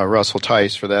 Russell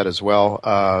Tice, for that as well.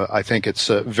 I think it's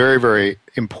very, very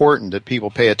important that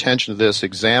people pay attention to this,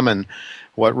 examine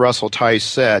what Russell Tice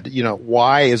said.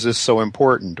 Why is this so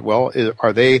important? Well,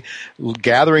 are they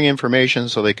gathering information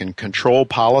so they can control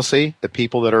policy, the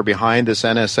people that are behind this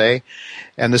NSA,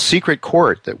 and the secret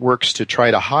court that works to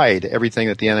try to hide everything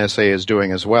that the NSA is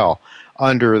doing as well,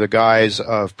 under the guise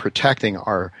of protecting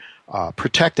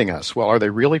us. Well, are they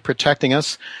really protecting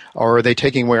us, or are they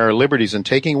taking away our liberties and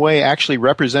taking away actually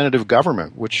representative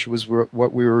government, which was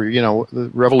what we were,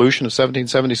 the revolution of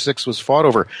 1776 was fought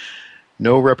over.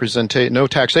 No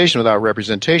taxation without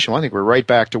representation. Well, I think we're right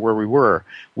back to where we were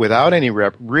without any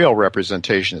real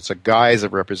representation. It's a guise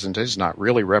of representation. It's not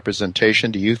really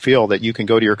representation. Do you feel that you can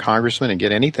go to your congressman and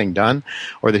get anything done,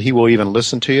 or that he will even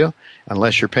listen to you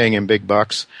unless you're paying him big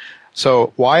bucks?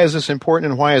 So why is this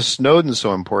important, and why is Snowden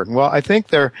so important? Well, I think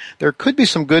there could be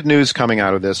some good news coming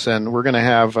out of this, and we're going to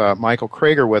have Michael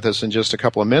Krager with us in just a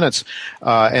couple of minutes.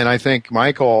 And I think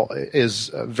Michael is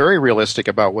very realistic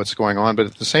about what's going on, but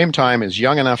at the same time is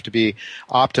young enough to be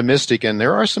optimistic, and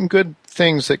there are some good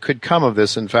things that could come of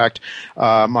this. In fact,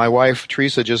 my wife,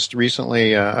 Teresa, just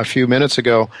recently, a few minutes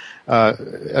ago,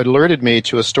 alerted me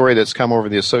to a story that's come over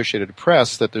the Associated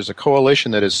Press that there's a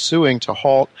coalition that is suing to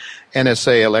halt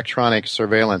NSA electronic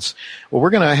surveillance. Well, we're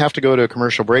going to have to go to a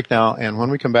commercial break now, and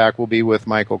when we come back, we'll be with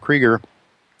Michael Krager.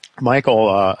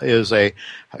 Michael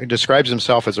describes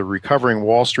himself as a recovering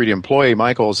Wall Street employee.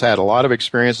 Michael has had a lot of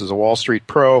experience as a Wall Street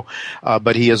pro,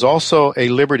 but he is also a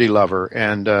liberty lover,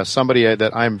 and somebody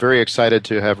that I'm very excited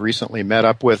to have recently met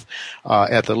up with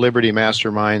at the Liberty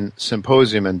Mastermind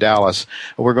Symposium in Dallas.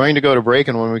 We're going to go to break,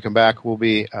 and when we come back, we'll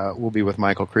be with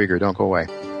Michael Krager. Don't go away.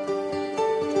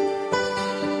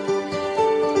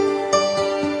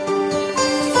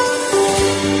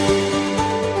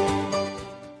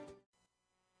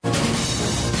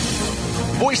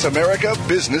 Voice America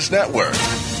Business Network,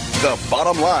 the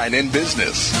bottom line in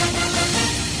business.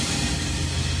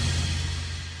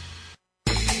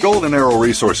 Golden Arrow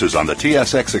Resources on the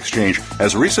TSX Exchange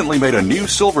has recently made a new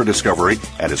silver discovery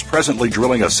and is presently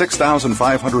drilling a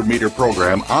 6,500-meter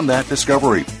program on that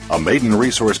discovery. A maiden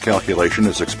resource calculation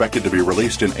is expected to be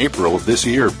released in April of this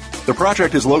year. The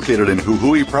project is located in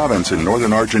Jujuy Province in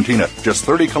northern Argentina, just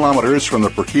 30 kilometers from the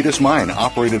Pirquitas mine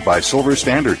operated by Silver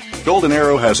Standard. Golden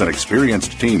Arrow has an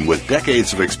experienced team with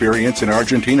decades of experience in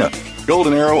Argentina.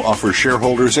 Golden Arrow offers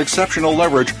shareholders exceptional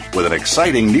leverage with an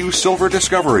exciting new silver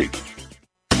discovery.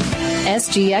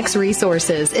 SGX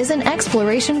Resources is an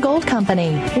exploration gold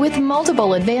company with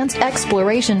multiple advanced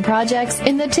exploration projects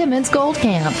in the Timmins Gold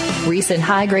Camp. Recent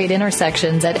high-grade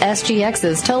intersections at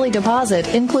SGX's Tully deposit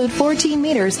include 14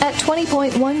 meters at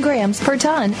 20.1 grams per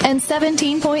ton and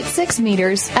 17.6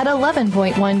 meters at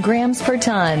 11.1 grams per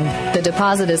ton. The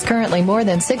deposit is currently more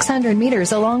than 600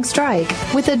 meters along strike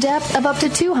with a depth of up to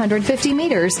 250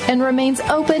 meters and remains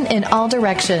open in all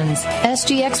directions.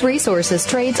 SGX Resources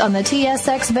trades on the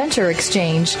TSX Venture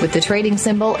Exchange with the trading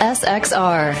symbol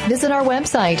SXR. Visit our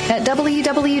website at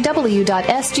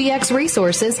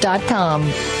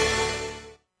www.sgxresources.com.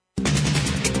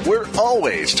 We're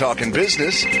always talking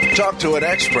business. Talk to an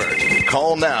expert.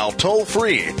 Call now toll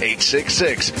free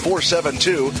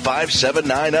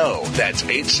 866-472-5790. That's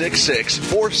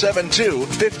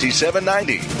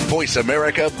 866-472-5790. Voice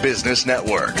America Business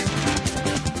Network.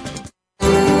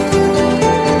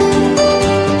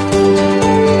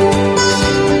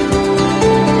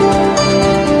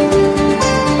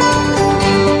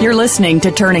 You're listening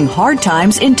to Turning Hard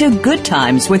Times into Good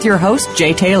Times with your host,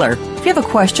 Jay Taylor. If you have a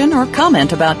question or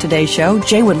comment about today's show,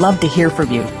 Jay would love to hear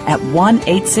from you at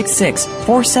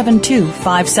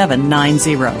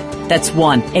 1-866-472-5790. That's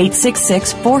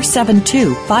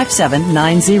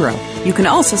 1-866-472-5790. You can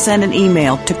also send an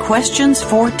email to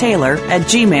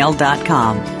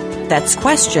questionsfortaylor@gmail.com. That's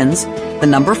questions, the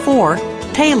number 4,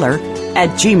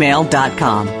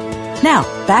 Taylor@gmail.com. Now,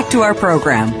 back to our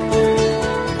program.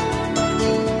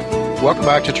 Welcome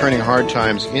back to Turning Hard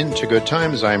Times into Good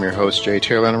Times. I'm your host, Jay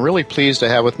Taylor, and I'm really pleased to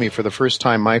have with me for the first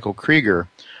time Michael Krager.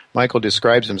 Michael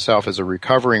describes himself as a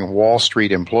recovering Wall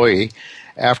Street employee.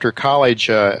 After college,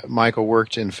 Michael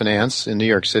worked in finance in New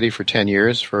York City for 10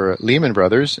 years for Lehman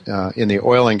Brothers in the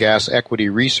oil and gas equity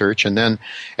research, and then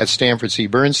at Stanford C.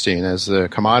 Bernstein as the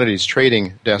commodities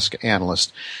trading desk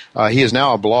analyst. He is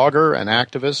now a blogger, an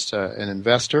activist, an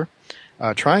investor,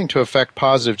 trying to affect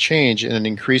positive change in an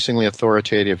increasingly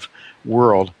authoritative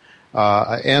world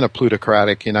and a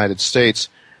plutocratic United States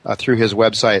through his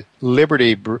website,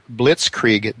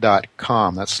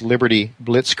 libertyblitzkrieg.com. That's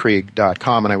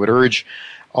libertyblitzkrieg.com. And I would urge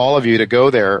all of you to go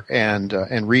there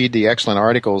and read the excellent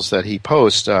articles that he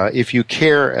posts. If you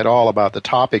care at all about the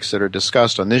topics that are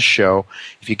discussed on this show,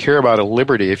 if you care about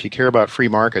liberty, if you care about free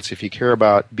markets, if you care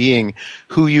about being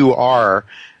who you are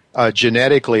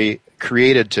genetically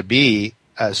created to be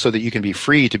so that you can be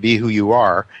free to be who you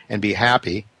are and be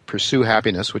happy, pursue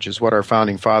happiness, which is what our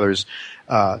founding fathers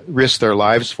risked their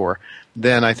lives for,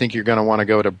 then I think you're going to want to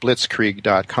go to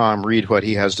blitzkrieg.com, read what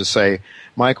he has to say.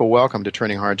 Michael, welcome to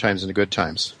Turning Hard Times into Good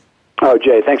Times. Oh,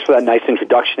 Jay, thanks for that nice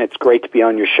introduction. It's great to be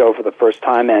on your show for the first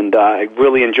time, and I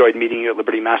really enjoyed meeting you at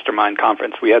Liberty Mastermind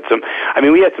Conference. We had some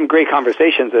great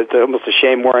conversations. It's almost a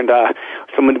shame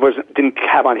someone didn't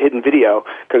have on hidden video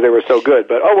because they were so good.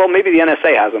 But, maybe the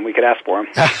NSA has them. We could ask for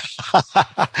them.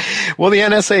 Well, the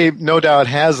NSA no doubt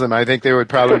has them. I think there would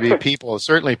probably be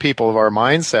certainly people of our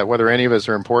mindset, whether any of us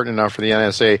are important enough for the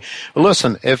NSA. But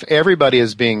listen, if everybody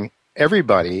is being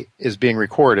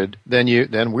recorded,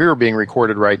 then we're being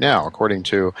recorded right now, according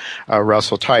to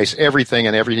Russell Tice. Everything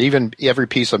and every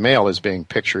piece of mail is being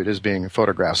pictured, is being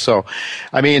photographed. So,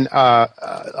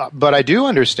 but I do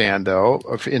understand, though,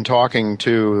 in talking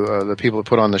to the people who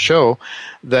put on the show,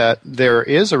 that there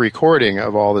is a recording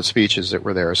of all the speeches that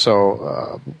were there.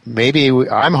 So maybe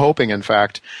I'm hoping, in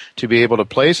fact, to be able to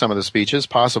play some of the speeches,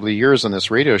 possibly yours on this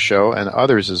radio show and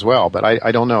others as well. But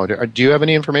I don't know. Do you have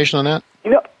any information on that?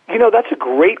 You know, that's a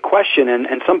great question,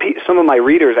 and some of my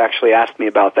readers actually asked me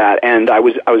about that, and I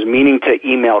was meaning to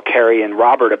email Carrie and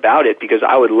Robert about it because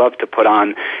I would love to put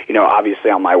on,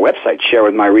 obviously on my website, share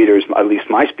with my readers at least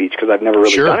my speech because I've never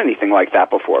really done anything like that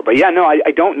before. But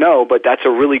I don't know, but that's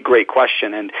a really great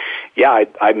question, and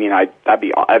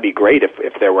that'd be great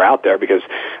if they were out there because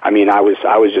I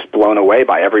was just blown away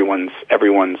by everyone's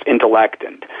intellect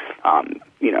and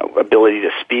ability to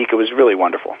speak. It was really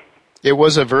wonderful. It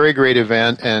was a very great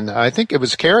event, and I think it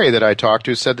was Carrie that I talked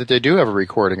to said that they do have a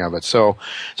recording of it. So,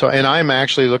 and I'm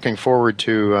actually looking forward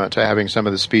to having some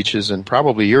of the speeches, and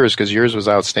probably yours because yours was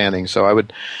outstanding. So I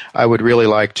would really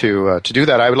like to do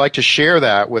that. I would like to share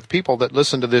that with people that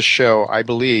listen to this show. I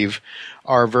believe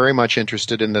are very much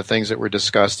interested in the things that were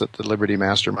discussed at the Liberty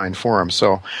Mastermind Forum.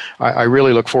 So I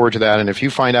really look forward to that. And if you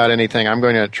find out anything, I'm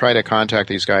going to try to contact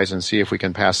these guys and see if we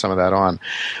can pass some of that on.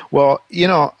 Well,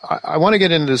 I want to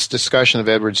get into this discussion of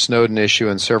Edward Snowden issue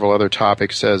and several other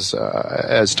topics as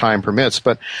time permits.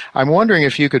 But I'm wondering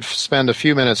if you could spend a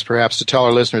few minutes perhaps to tell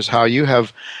our listeners how you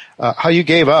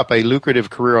gave up a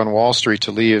lucrative career on Wall Street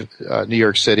to leave New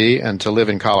York City and to live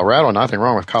in Colorado. Nothing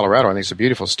wrong with Colorado. I think it's a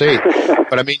beautiful state.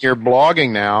 But, you're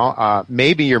blogging now.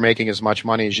 Maybe you're making as much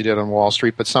money as you did on Wall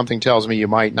Street, but something tells me you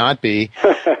might not be.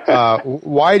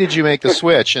 Why did you make the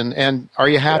switch, and are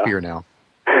you happier now?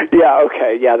 Yeah,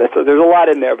 okay. Yeah, there's a lot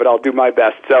in there, but I'll do my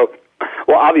best. So,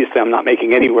 well, obviously, I'm not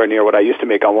making anywhere near what I used to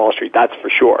make on Wall Street. That's for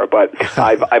sure. But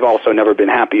I've also never been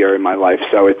happier in my life.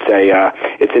 So it's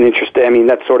an interesting.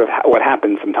 That's sort of what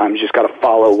happens sometimes. You just got to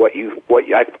follow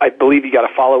I believe you got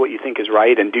to follow what you think is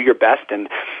right and do your best, and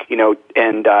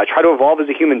try to evolve as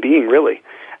a human being, really.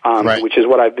 Right. Which is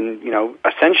what I've been,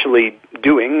 essentially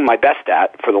doing my best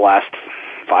at for the last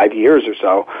 5 years or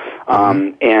so,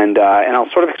 and I'll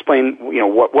sort of explain,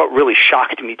 what really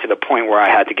shocked me to the point where I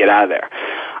had to get out of there.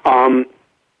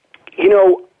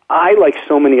 I, like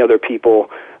so many other people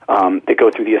that go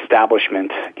through the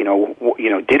establishment,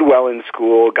 did well in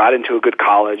school, got into a good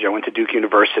college. I went to Duke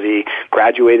University,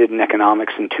 graduated in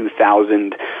economics in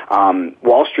 2000.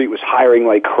 Wall Street was hiring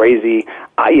like crazy.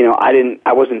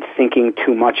 I wasn't thinking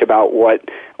too much about what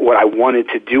I wanted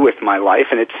to do with my life,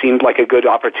 and it seemed like a good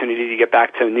opportunity to get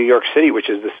back to New York City, which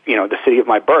is the city of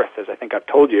my birth, as I think I've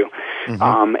told you,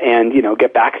 and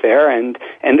get back there and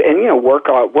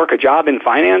work a job in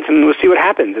finance, and we'll see what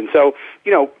happens. And so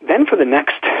then for the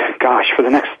next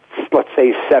let's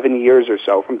say 7 years or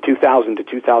so, from 2000 to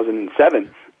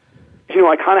 2007,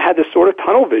 I kind of had this sort of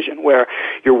tunnel vision where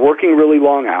you're working really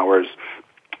long hours.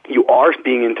 You are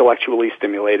being intellectually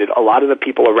stimulated. A lot of the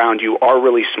people around you are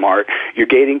really smart. You're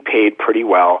getting paid pretty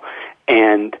well,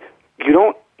 and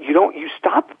you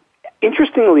stop,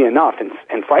 interestingly enough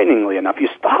and frighteningly enough, you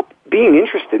stop being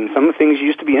interested in some of the things you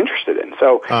used to be interested in.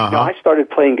 So I started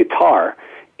playing guitar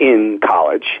in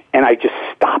college, and I just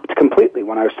stopped completely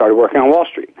when I started working on Wall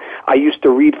Street. I used to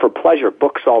read for pleasure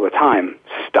books all the time,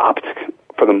 stopped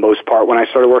for the most part when I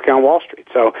started working on Wall Street.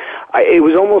 So it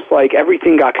was almost like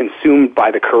everything got consumed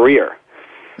by the career,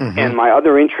 and my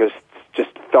other interests just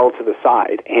fell to the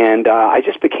side, and I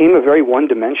just became a very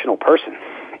one-dimensional person.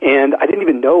 And I didn't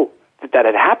even know that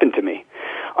had happened to me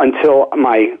until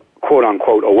my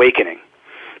quote-unquote awakening,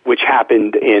 which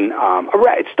happened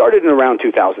it started in around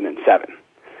 2007.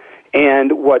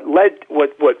 And what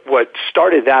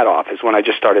started that off is when I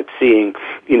just started seeing,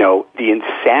 the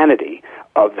insanity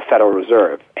of the Federal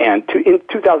Reserve. And in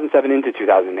 2007 into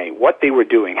 2008, what they were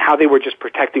doing, how they were just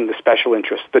protecting the special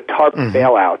interests, the TARP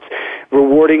bailouts,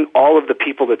 rewarding all of the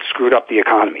people that screwed up the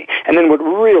economy. And then what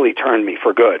really turned me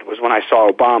for good was when I saw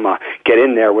Obama get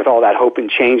in there with all that hope and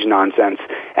change nonsense,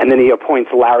 and then he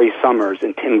appoints Larry Summers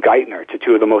and Tim Geithner to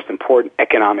two of the most important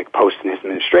economic posts in his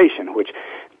administration, which,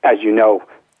 as you know,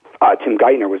 Tim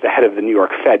Geithner was the head of the New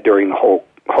York Fed during the whole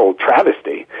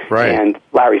travesty. Right. And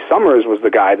Larry Summers was the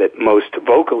guy that most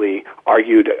vocally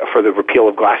argued for the repeal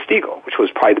of Glass-Steagall, which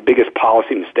was probably the biggest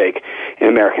policy mistake in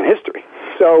American history.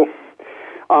 So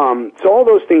all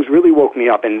those things really woke me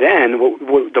up. And then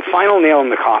the final nail in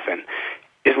the coffin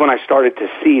is when I started to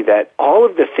see that all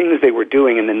of the things they were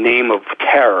doing in the name of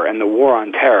terror and the war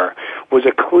on terror was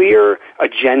a clear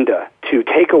agenda to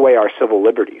take away our civil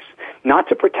liberties. Not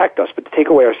to protect us, but to take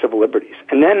away our civil liberties.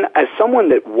 And then as someone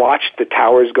that watched the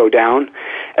towers go down,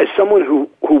 as someone who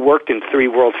worked in 3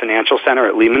 World Financial Center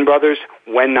at Lehman Brothers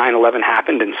when 9/11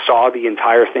 happened and saw the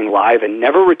entire thing live and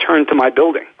never returned to my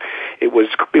building. It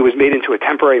was made into a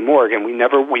temporary morgue, and we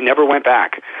never went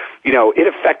back. You know, it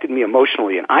affected me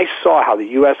emotionally, and I saw how the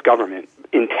U.S. government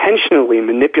intentionally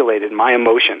manipulated my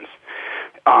emotions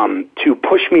to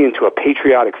push me into a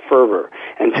patriotic fervor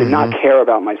and to not care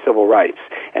about my civil rights.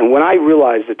 And when I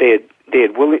realized that they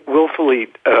had willfully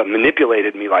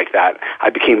manipulated me like that,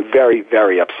 I became very,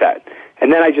 very upset.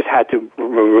 And then I just had to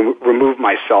remove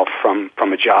myself from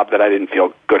a job that I didn't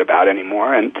feel good about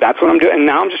anymore. And that's what I'm doing. And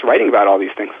now I'm just writing about all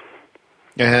these things.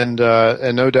 And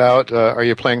no doubt, are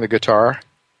you playing the guitar?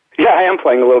 Yeah, I am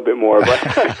playing a little bit more, but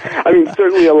I mean,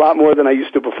 certainly a lot more than I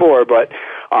used to before. But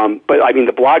I mean,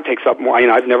 the blog takes up more. You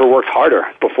know, I've never worked harder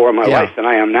before in my life than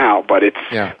I am now. But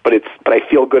I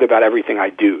feel good about everything I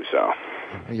do. So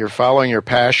you're following your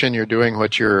passion. You're doing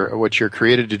what you're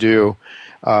created to do.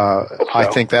 I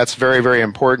think that's very, very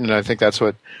important, and I think that's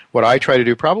what I try to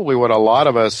do. Probably what a lot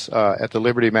of us at the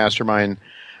Liberty Mastermind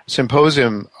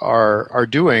Symposium are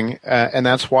doing, and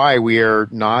that's why we are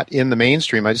not in the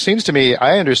mainstream. It seems to me,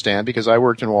 I understand, because I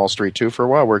worked in Wall Street too for a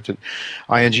while, worked at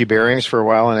ING Barings for a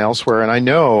while and elsewhere, and I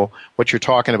know what you're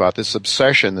talking about, this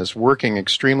obsession, this working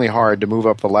extremely hard to move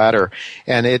up the ladder,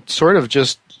 and it sort of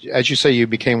just, as you say, you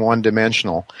became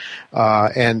one-dimensional,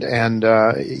 I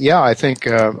think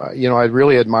I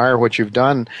really admire what you've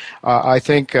done. I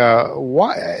think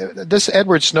why this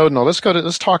Edward Snowden.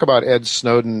 Let's talk about Ed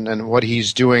Snowden and what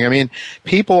he's doing. I mean,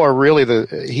 people are really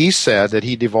he said that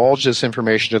he divulged this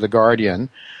information to the Guardian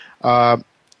for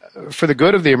the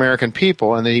good of the American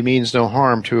people, and that he means no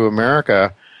harm to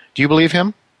America. Do you believe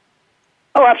him?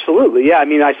 Oh, absolutely. Yeah, I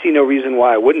mean, I see no reason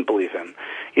why I wouldn't believe him.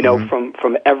 You know,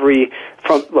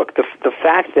 look, the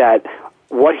fact that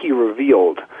what he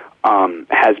revealed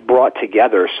has brought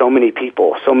together so many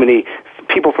people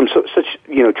from such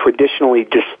traditionally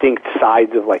distinct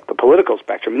sides of like the political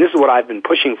spectrum. And this is what I've been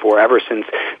pushing for ever since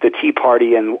the Tea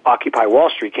Party and Occupy Wall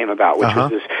Street came about,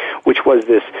 which was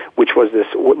this.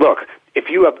 Look, if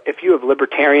you have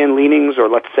libertarian leanings, or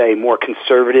let's say more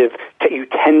conservative, you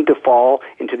tend to fall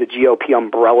into the GOP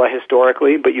umbrella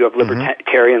historically, but you have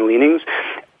libertarian leanings.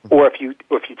 Or if you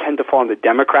tend to fall in the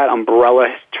Democrat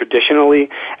umbrella traditionally,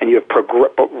 and you have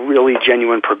really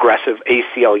genuine progressive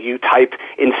ACLU type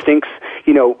instincts,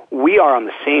 we are on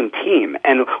the same team,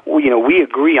 and we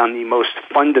agree on the most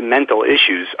fundamental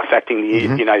issues affecting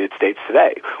the United States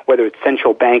today, whether it's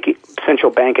central bank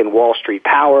and Wall Street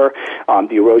power,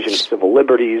 the erosion of civil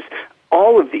liberties.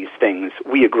 All of these things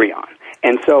we agree on.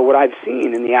 And so what I've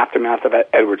seen in the aftermath of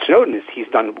Edward Snowden is he's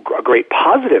done a great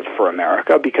positive for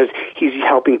America, because he's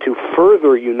helping to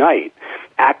further unite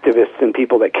activists and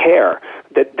people that care,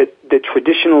 that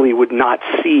traditionally would not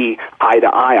see eye to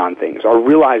eye on things, are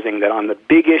realizing that on the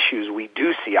big issues we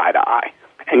do see eye to eye.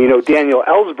 And Daniel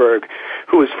Ellsberg,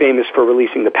 who was famous for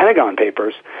releasing the Pentagon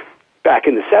Papers back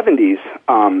in the 70s,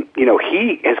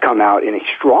 he has come out in a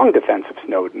strong defense of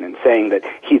Snowden and saying that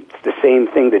he's the same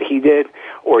thing that he did,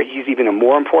 or he's even a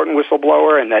more important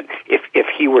whistleblower, and that if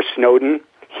he were Snowden,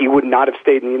 he would not have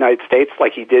stayed in the United States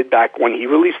like he did back when he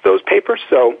released those papers.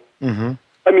 So,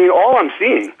 I mean, all I'm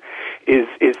seeing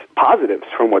is positives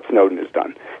from what Snowden has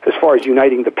done as far as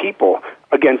uniting the people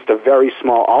against a very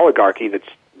small oligarchy that's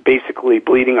basically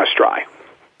bleeding us dry.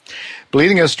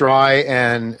 bleeding us dry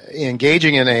and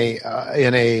engaging in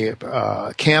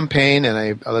a campaign,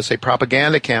 and let's say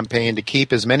propaganda campaign, to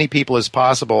keep as many people as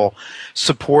possible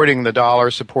supporting the dollar,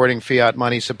 supporting fiat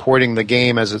money, supporting the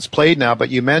game as it's played now. But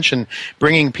you mentioned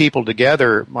bringing people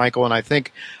together, Michael, and I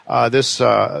think this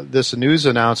news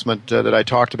announcement that I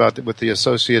talked about with the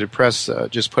Associated Press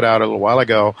just put out a little while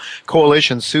ago,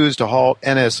 coalition sues to halt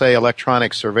NSA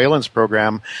electronic surveillance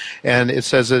program, and it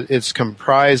says that it's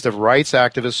comprised of rights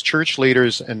activists, church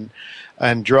leaders,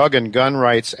 and drug and gun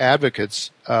rights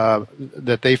advocates,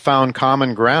 that they found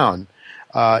common ground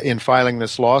in filing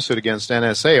this lawsuit against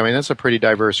NSA. I mean, that's a pretty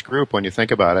diverse group when you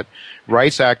think about it.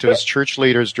 Rights activists, church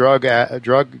leaders, drug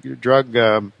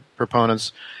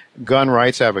proponents, gun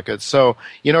rights advocates. So,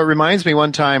 it reminds me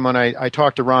one time when I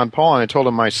talked to Ron Paul, and I told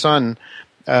him my son,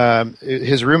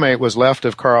 his roommate was left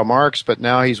of Karl Marx, but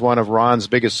now he's one of Ron's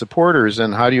biggest supporters.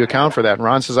 And how do you account for that? And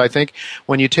Ron says, I think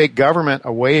when you take government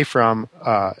away from,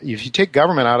 if you take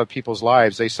government out of people's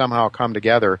lives, they somehow come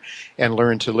together and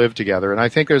learn to live together. And I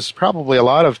think there's probably a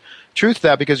lot of truth to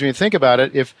that, because when you think about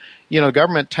it, if,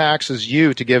 government taxes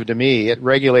you to give to me, it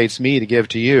regulates me to give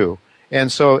to you.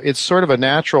 And so it's sort of a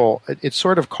natural, it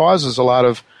sort of causes a lot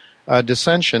of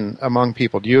dissension among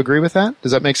people. Do you agree with that?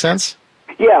 Does that make sense?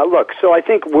 Yeah, look, so I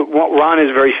think what Ron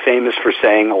is very famous for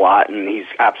saying a lot, and he's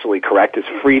absolutely correct, is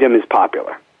freedom is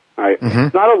popular. Right? Mm-hmm.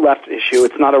 It's not a left issue,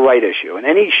 it's not a right issue. And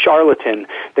any charlatan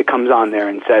that comes on there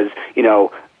and says,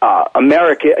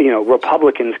 America,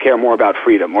 Republicans care more about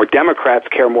freedom, or Democrats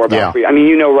care more about freedom. I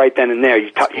mean, right then and there,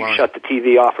 you shut the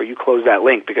TV off or you close that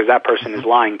link because that person is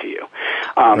lying to you.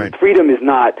 Right. Freedom is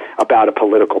not about a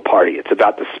political party. It's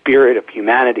about the spirit of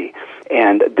humanity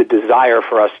and the desire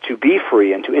for us to be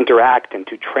free and to interact and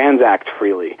to transact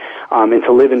freely, and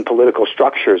to live in political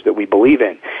structures that we believe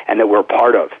in and that we're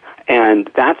part of. And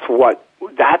that's what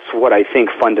I think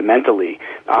fundamentally,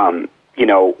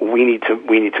 we need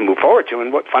to move forward to,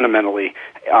 and what fundamentally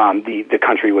the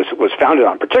country was founded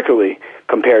on, particularly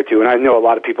compared to. And I know a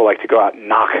lot of people like to go out and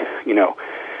knock,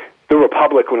 the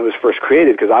Republic when it was first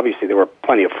created, because obviously there were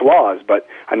plenty of flaws. But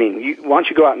I mean, why don't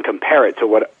you go out and compare it to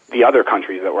what the other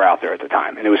countries that were out there at the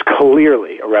time? And it was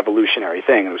clearly a revolutionary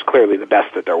thing. It was clearly the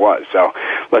best that there was. So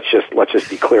let's just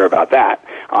be clear about that.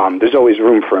 There's always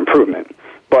room for improvement.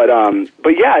 But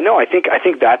yeah, no, I think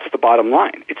that's the bottom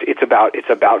line. It's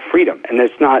about freedom, and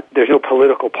there's no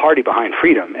political party behind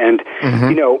freedom. And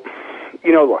look,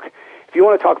 if you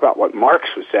want to talk about what Marx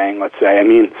was saying, let's say, I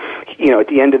mean, at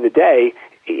the end of the day,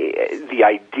 the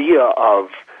idea of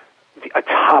a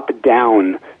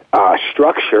top-down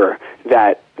structure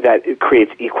that it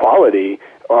creates equality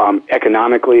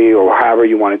economically, or however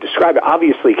you want to describe it,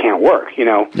 obviously can't work.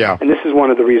 Yeah. And this is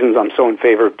one of the reasons I'm so in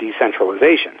favor of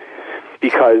decentralization,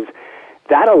 because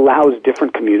that allows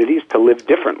different communities to live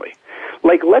differently.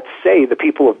 Like, let's say the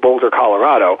people of Boulder,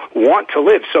 Colorado want to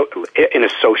live in a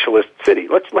socialist city.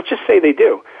 Let's just say they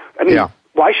do. I mean,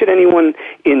 why should anyone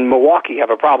in Milwaukee have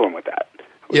a problem with that?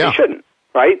 They shouldn't,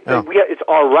 right? Yeah. It's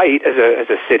our right as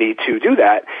a city to do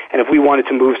that. And if we wanted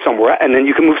to move somewhere, and then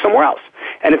you can move somewhere else.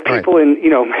 And if people in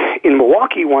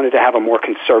Milwaukee wanted to have a more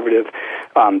conservative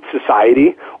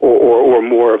society, or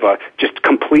more of a just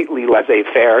completely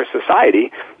laissez-faire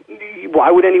society,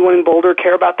 why would anyone in Boulder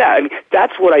care about that? I mean,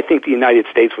 that's what I think the United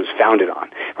States was founded on,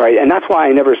 right? And that's why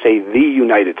I never say the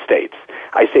United States.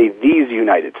 I say these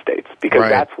United States, because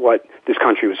that's what this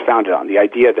country was founded on, the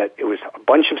idea that it was a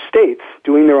bunch of states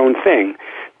doing their own thing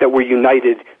that were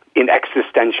united in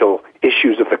existential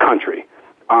issues of the country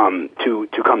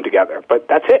to come together. But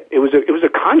that's it. It was a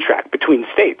contract between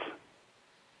states.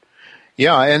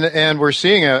 Yeah, and we're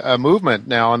seeing a movement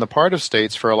now on the part of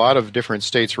states for a lot of different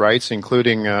states' rights,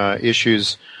 including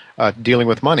issues dealing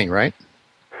with money, right?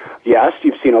 Yes,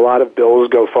 you've seen a lot of bills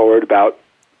go forward about,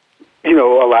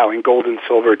 allowing gold and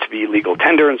silver to be legal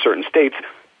tender in certain states,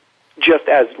 just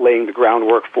as laying the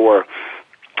groundwork for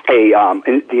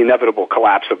the inevitable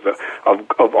collapse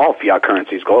of all fiat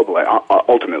currencies globally,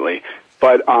 ultimately.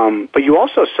 But you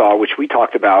also saw, which we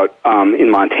talked about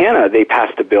in Montana, they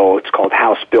passed a bill. It's called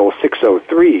House Bill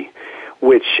 603,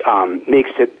 which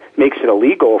makes it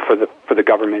illegal for the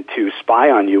government to spy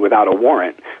on you without a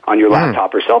warrant on your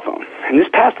laptop or cell phone. And this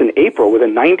passed in April with a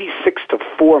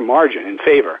 96-4 margin in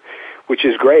favor, which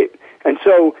is great. And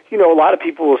so, a lot of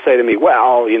people will say to me,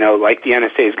 well, like the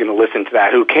NSA is going to listen to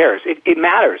that. Who cares? It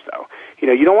matters, though.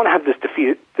 You don't want to have this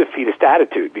defeatist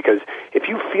attitude, because if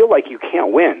you feel like you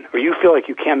can't win, or you feel like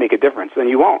you can't make a difference, then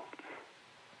you won't.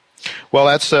 Well,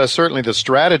 that's certainly the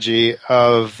strategy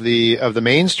of the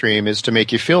mainstream, is to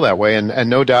make you feel that way. And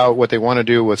no doubt what they want to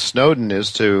do with Snowden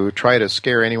is to try to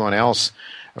scare anyone else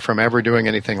from ever doing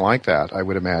anything like that, I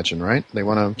would imagine, right? They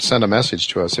want to send a message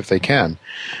to us if they can.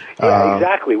 Yeah,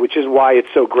 exactly, which is why it's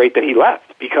so great that he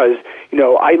left, because,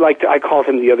 I called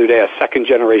him the other day a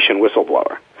second-generation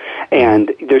whistleblower.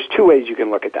 And there's two ways you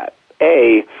can look at that.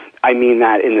 A, I mean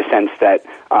that in the sense that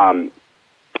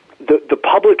the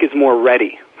public is more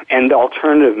ready, and the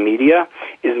alternative media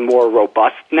is more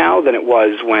robust now than it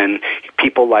was when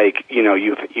people like,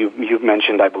 you've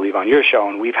mentioned, I believe, on your show,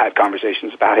 and we've had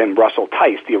conversations about him, Russell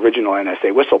Tice, the original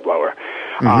NSA whistleblower.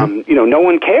 No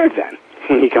one cared then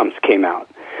when he came out.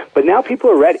 But now people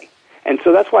are ready. And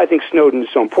so that's why I think Snowden is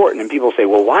so important. And people say,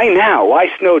 well, why now? Why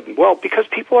Snowden? Well, because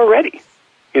people are ready.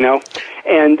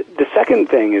 And the second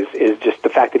thing is just the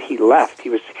fact that he left.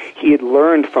 He had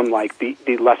learned from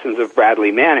the lessons of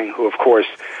Bradley Manning, who of course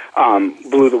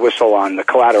blew the whistle on the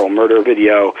collateral murder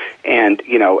video, and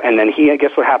then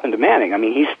guess what happened to Manning? I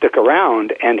mean, he stuck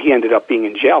around and he ended up being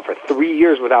in jail for 3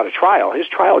 years without a trial. His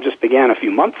trial just began a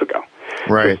few months ago.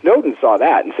 Right. So Snowden saw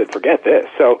that and said, forget this.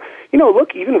 So,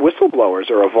 look, even whistleblowers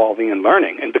are evolving and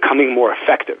learning and becoming more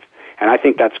effective. And I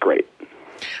think that's great.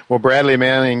 Well, Bradley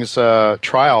Manning's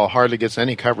trial hardly gets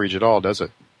any coverage at all, does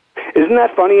it? Isn't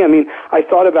that funny? I mean, I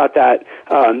thought about that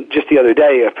just the other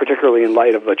day, particularly in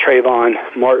light of the Trayvon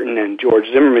Martin and George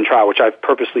Zimmerman trial, which I've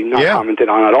purposely not commented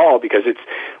on at all, because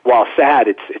while sad,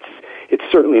 it's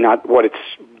certainly not what it's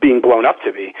being blown up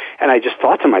to be. And I just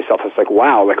thought to myself, it's like,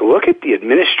 wow, look at the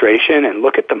administration and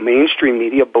look at the mainstream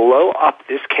media blow up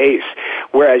this case,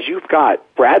 whereas you've got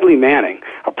Bradley Manning,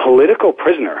 a political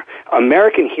prisoner,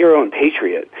 American hero and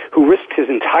patriot, who risked his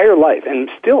entire life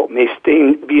and still may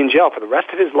be in jail for the rest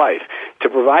of his life to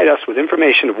provide us with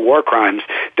information of war crimes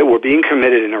that were being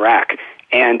committed in Iraq.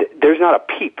 And there's not a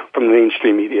peep from the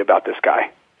mainstream media about this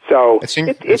guy. So it's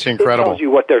incredible. It tells you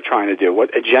what they're trying to do,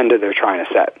 what agenda they're trying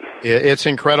to set. It's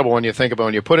incredible when you think about,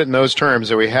 when you put it in those terms,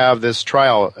 that we have this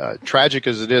trial, tragic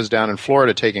as it is, down in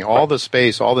Florida, taking all the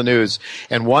space, all the news,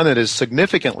 and one that is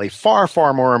significantly far,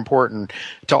 far more important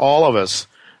to all of us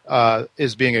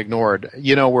is being ignored.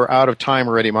 We're out of time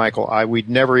already, Michael. We'd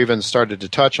never even started to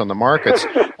touch on the markets.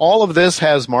 All of this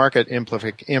has market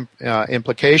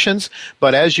implications,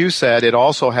 but as you said, it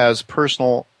also has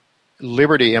personal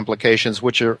liberty implications,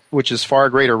 which is far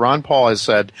greater. Ron Paul has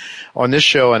said on this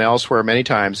show and elsewhere many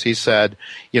times, he said,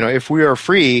 if we are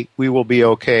free, we will be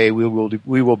okay, we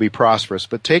will be prosperous.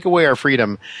 But take away our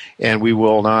freedom and we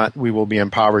will be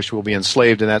impoverished, we'll be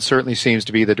enslaved, and that certainly seems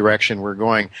to be the direction we're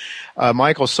going.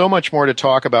 Michael, so much more to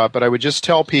talk about, but I would just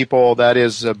tell people that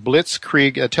is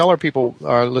Blitzkrieg. Tell our people,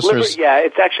 our listeners.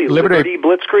 It's actually Liberty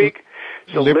Blitzkrieg.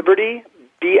 So Liberty,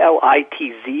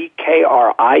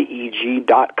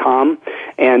 BLITZKRIEG.com,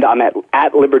 and I'm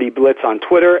at Liberty Blitz on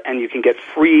Twitter, and you can get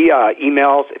free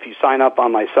emails if you sign up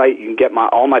on my site. You can get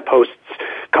all my posts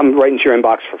come right into your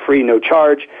inbox for free, no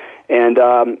charge, and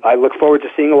I look forward to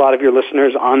seeing a lot of your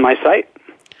listeners on my site.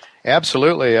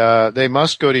 Absolutely. They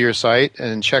must go to your site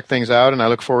and check things out, and I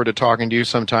look forward to talking to you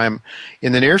sometime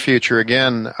in the near future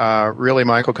again, really,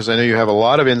 Michael, because I know you have a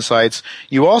lot of insights.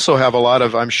 You also have a lot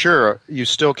of, I'm sure, you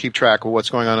still keep track of what's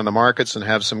going on in the markets and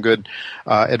have some good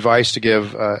advice to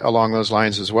give along those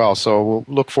lines as well. So we'll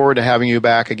look forward to having you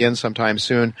back again sometime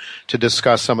soon to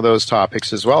discuss some of those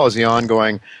topics, as well as the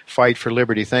ongoing fight for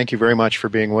liberty. Thank you very much for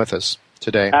being with us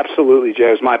today. Absolutely, Jay.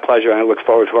 It was my pleasure, and I look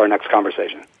forward to our next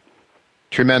conversation.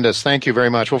 Tremendous. Thank you very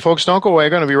much. Well, folks, don't go away. I'm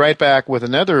going to be right back with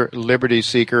another liberty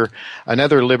seeker,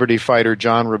 another liberty fighter,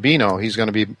 John Rubino. He's going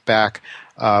to be back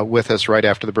with us right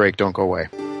after the break. Don't go away.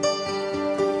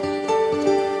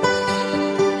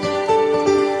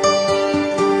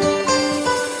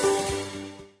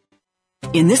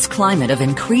 In this climate of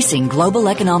increasing global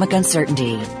economic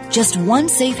uncertainty, just one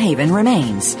safe haven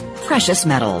remains: precious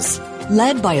metals.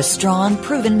 Led by a strong,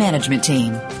 proven management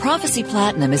team, Prophecy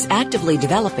Platinum is actively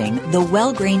developing the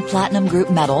Wellgreen Platinum Group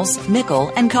metals,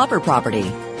 nickel, and copper property.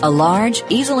 A large,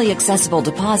 easily accessible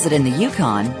deposit in the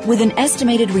Yukon with an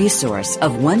estimated resource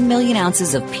of 1 million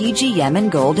ounces of PGM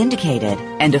and gold indicated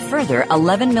and a further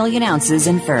 11 million ounces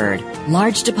inferred.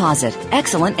 Large deposit,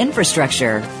 excellent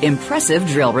infrastructure, impressive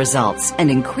drill results,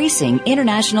 and increasing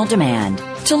international demand.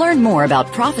 To learn more about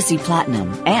Prophecy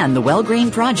Platinum and the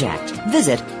Wellgreen Project,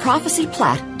 visit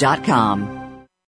prophecyplat.com.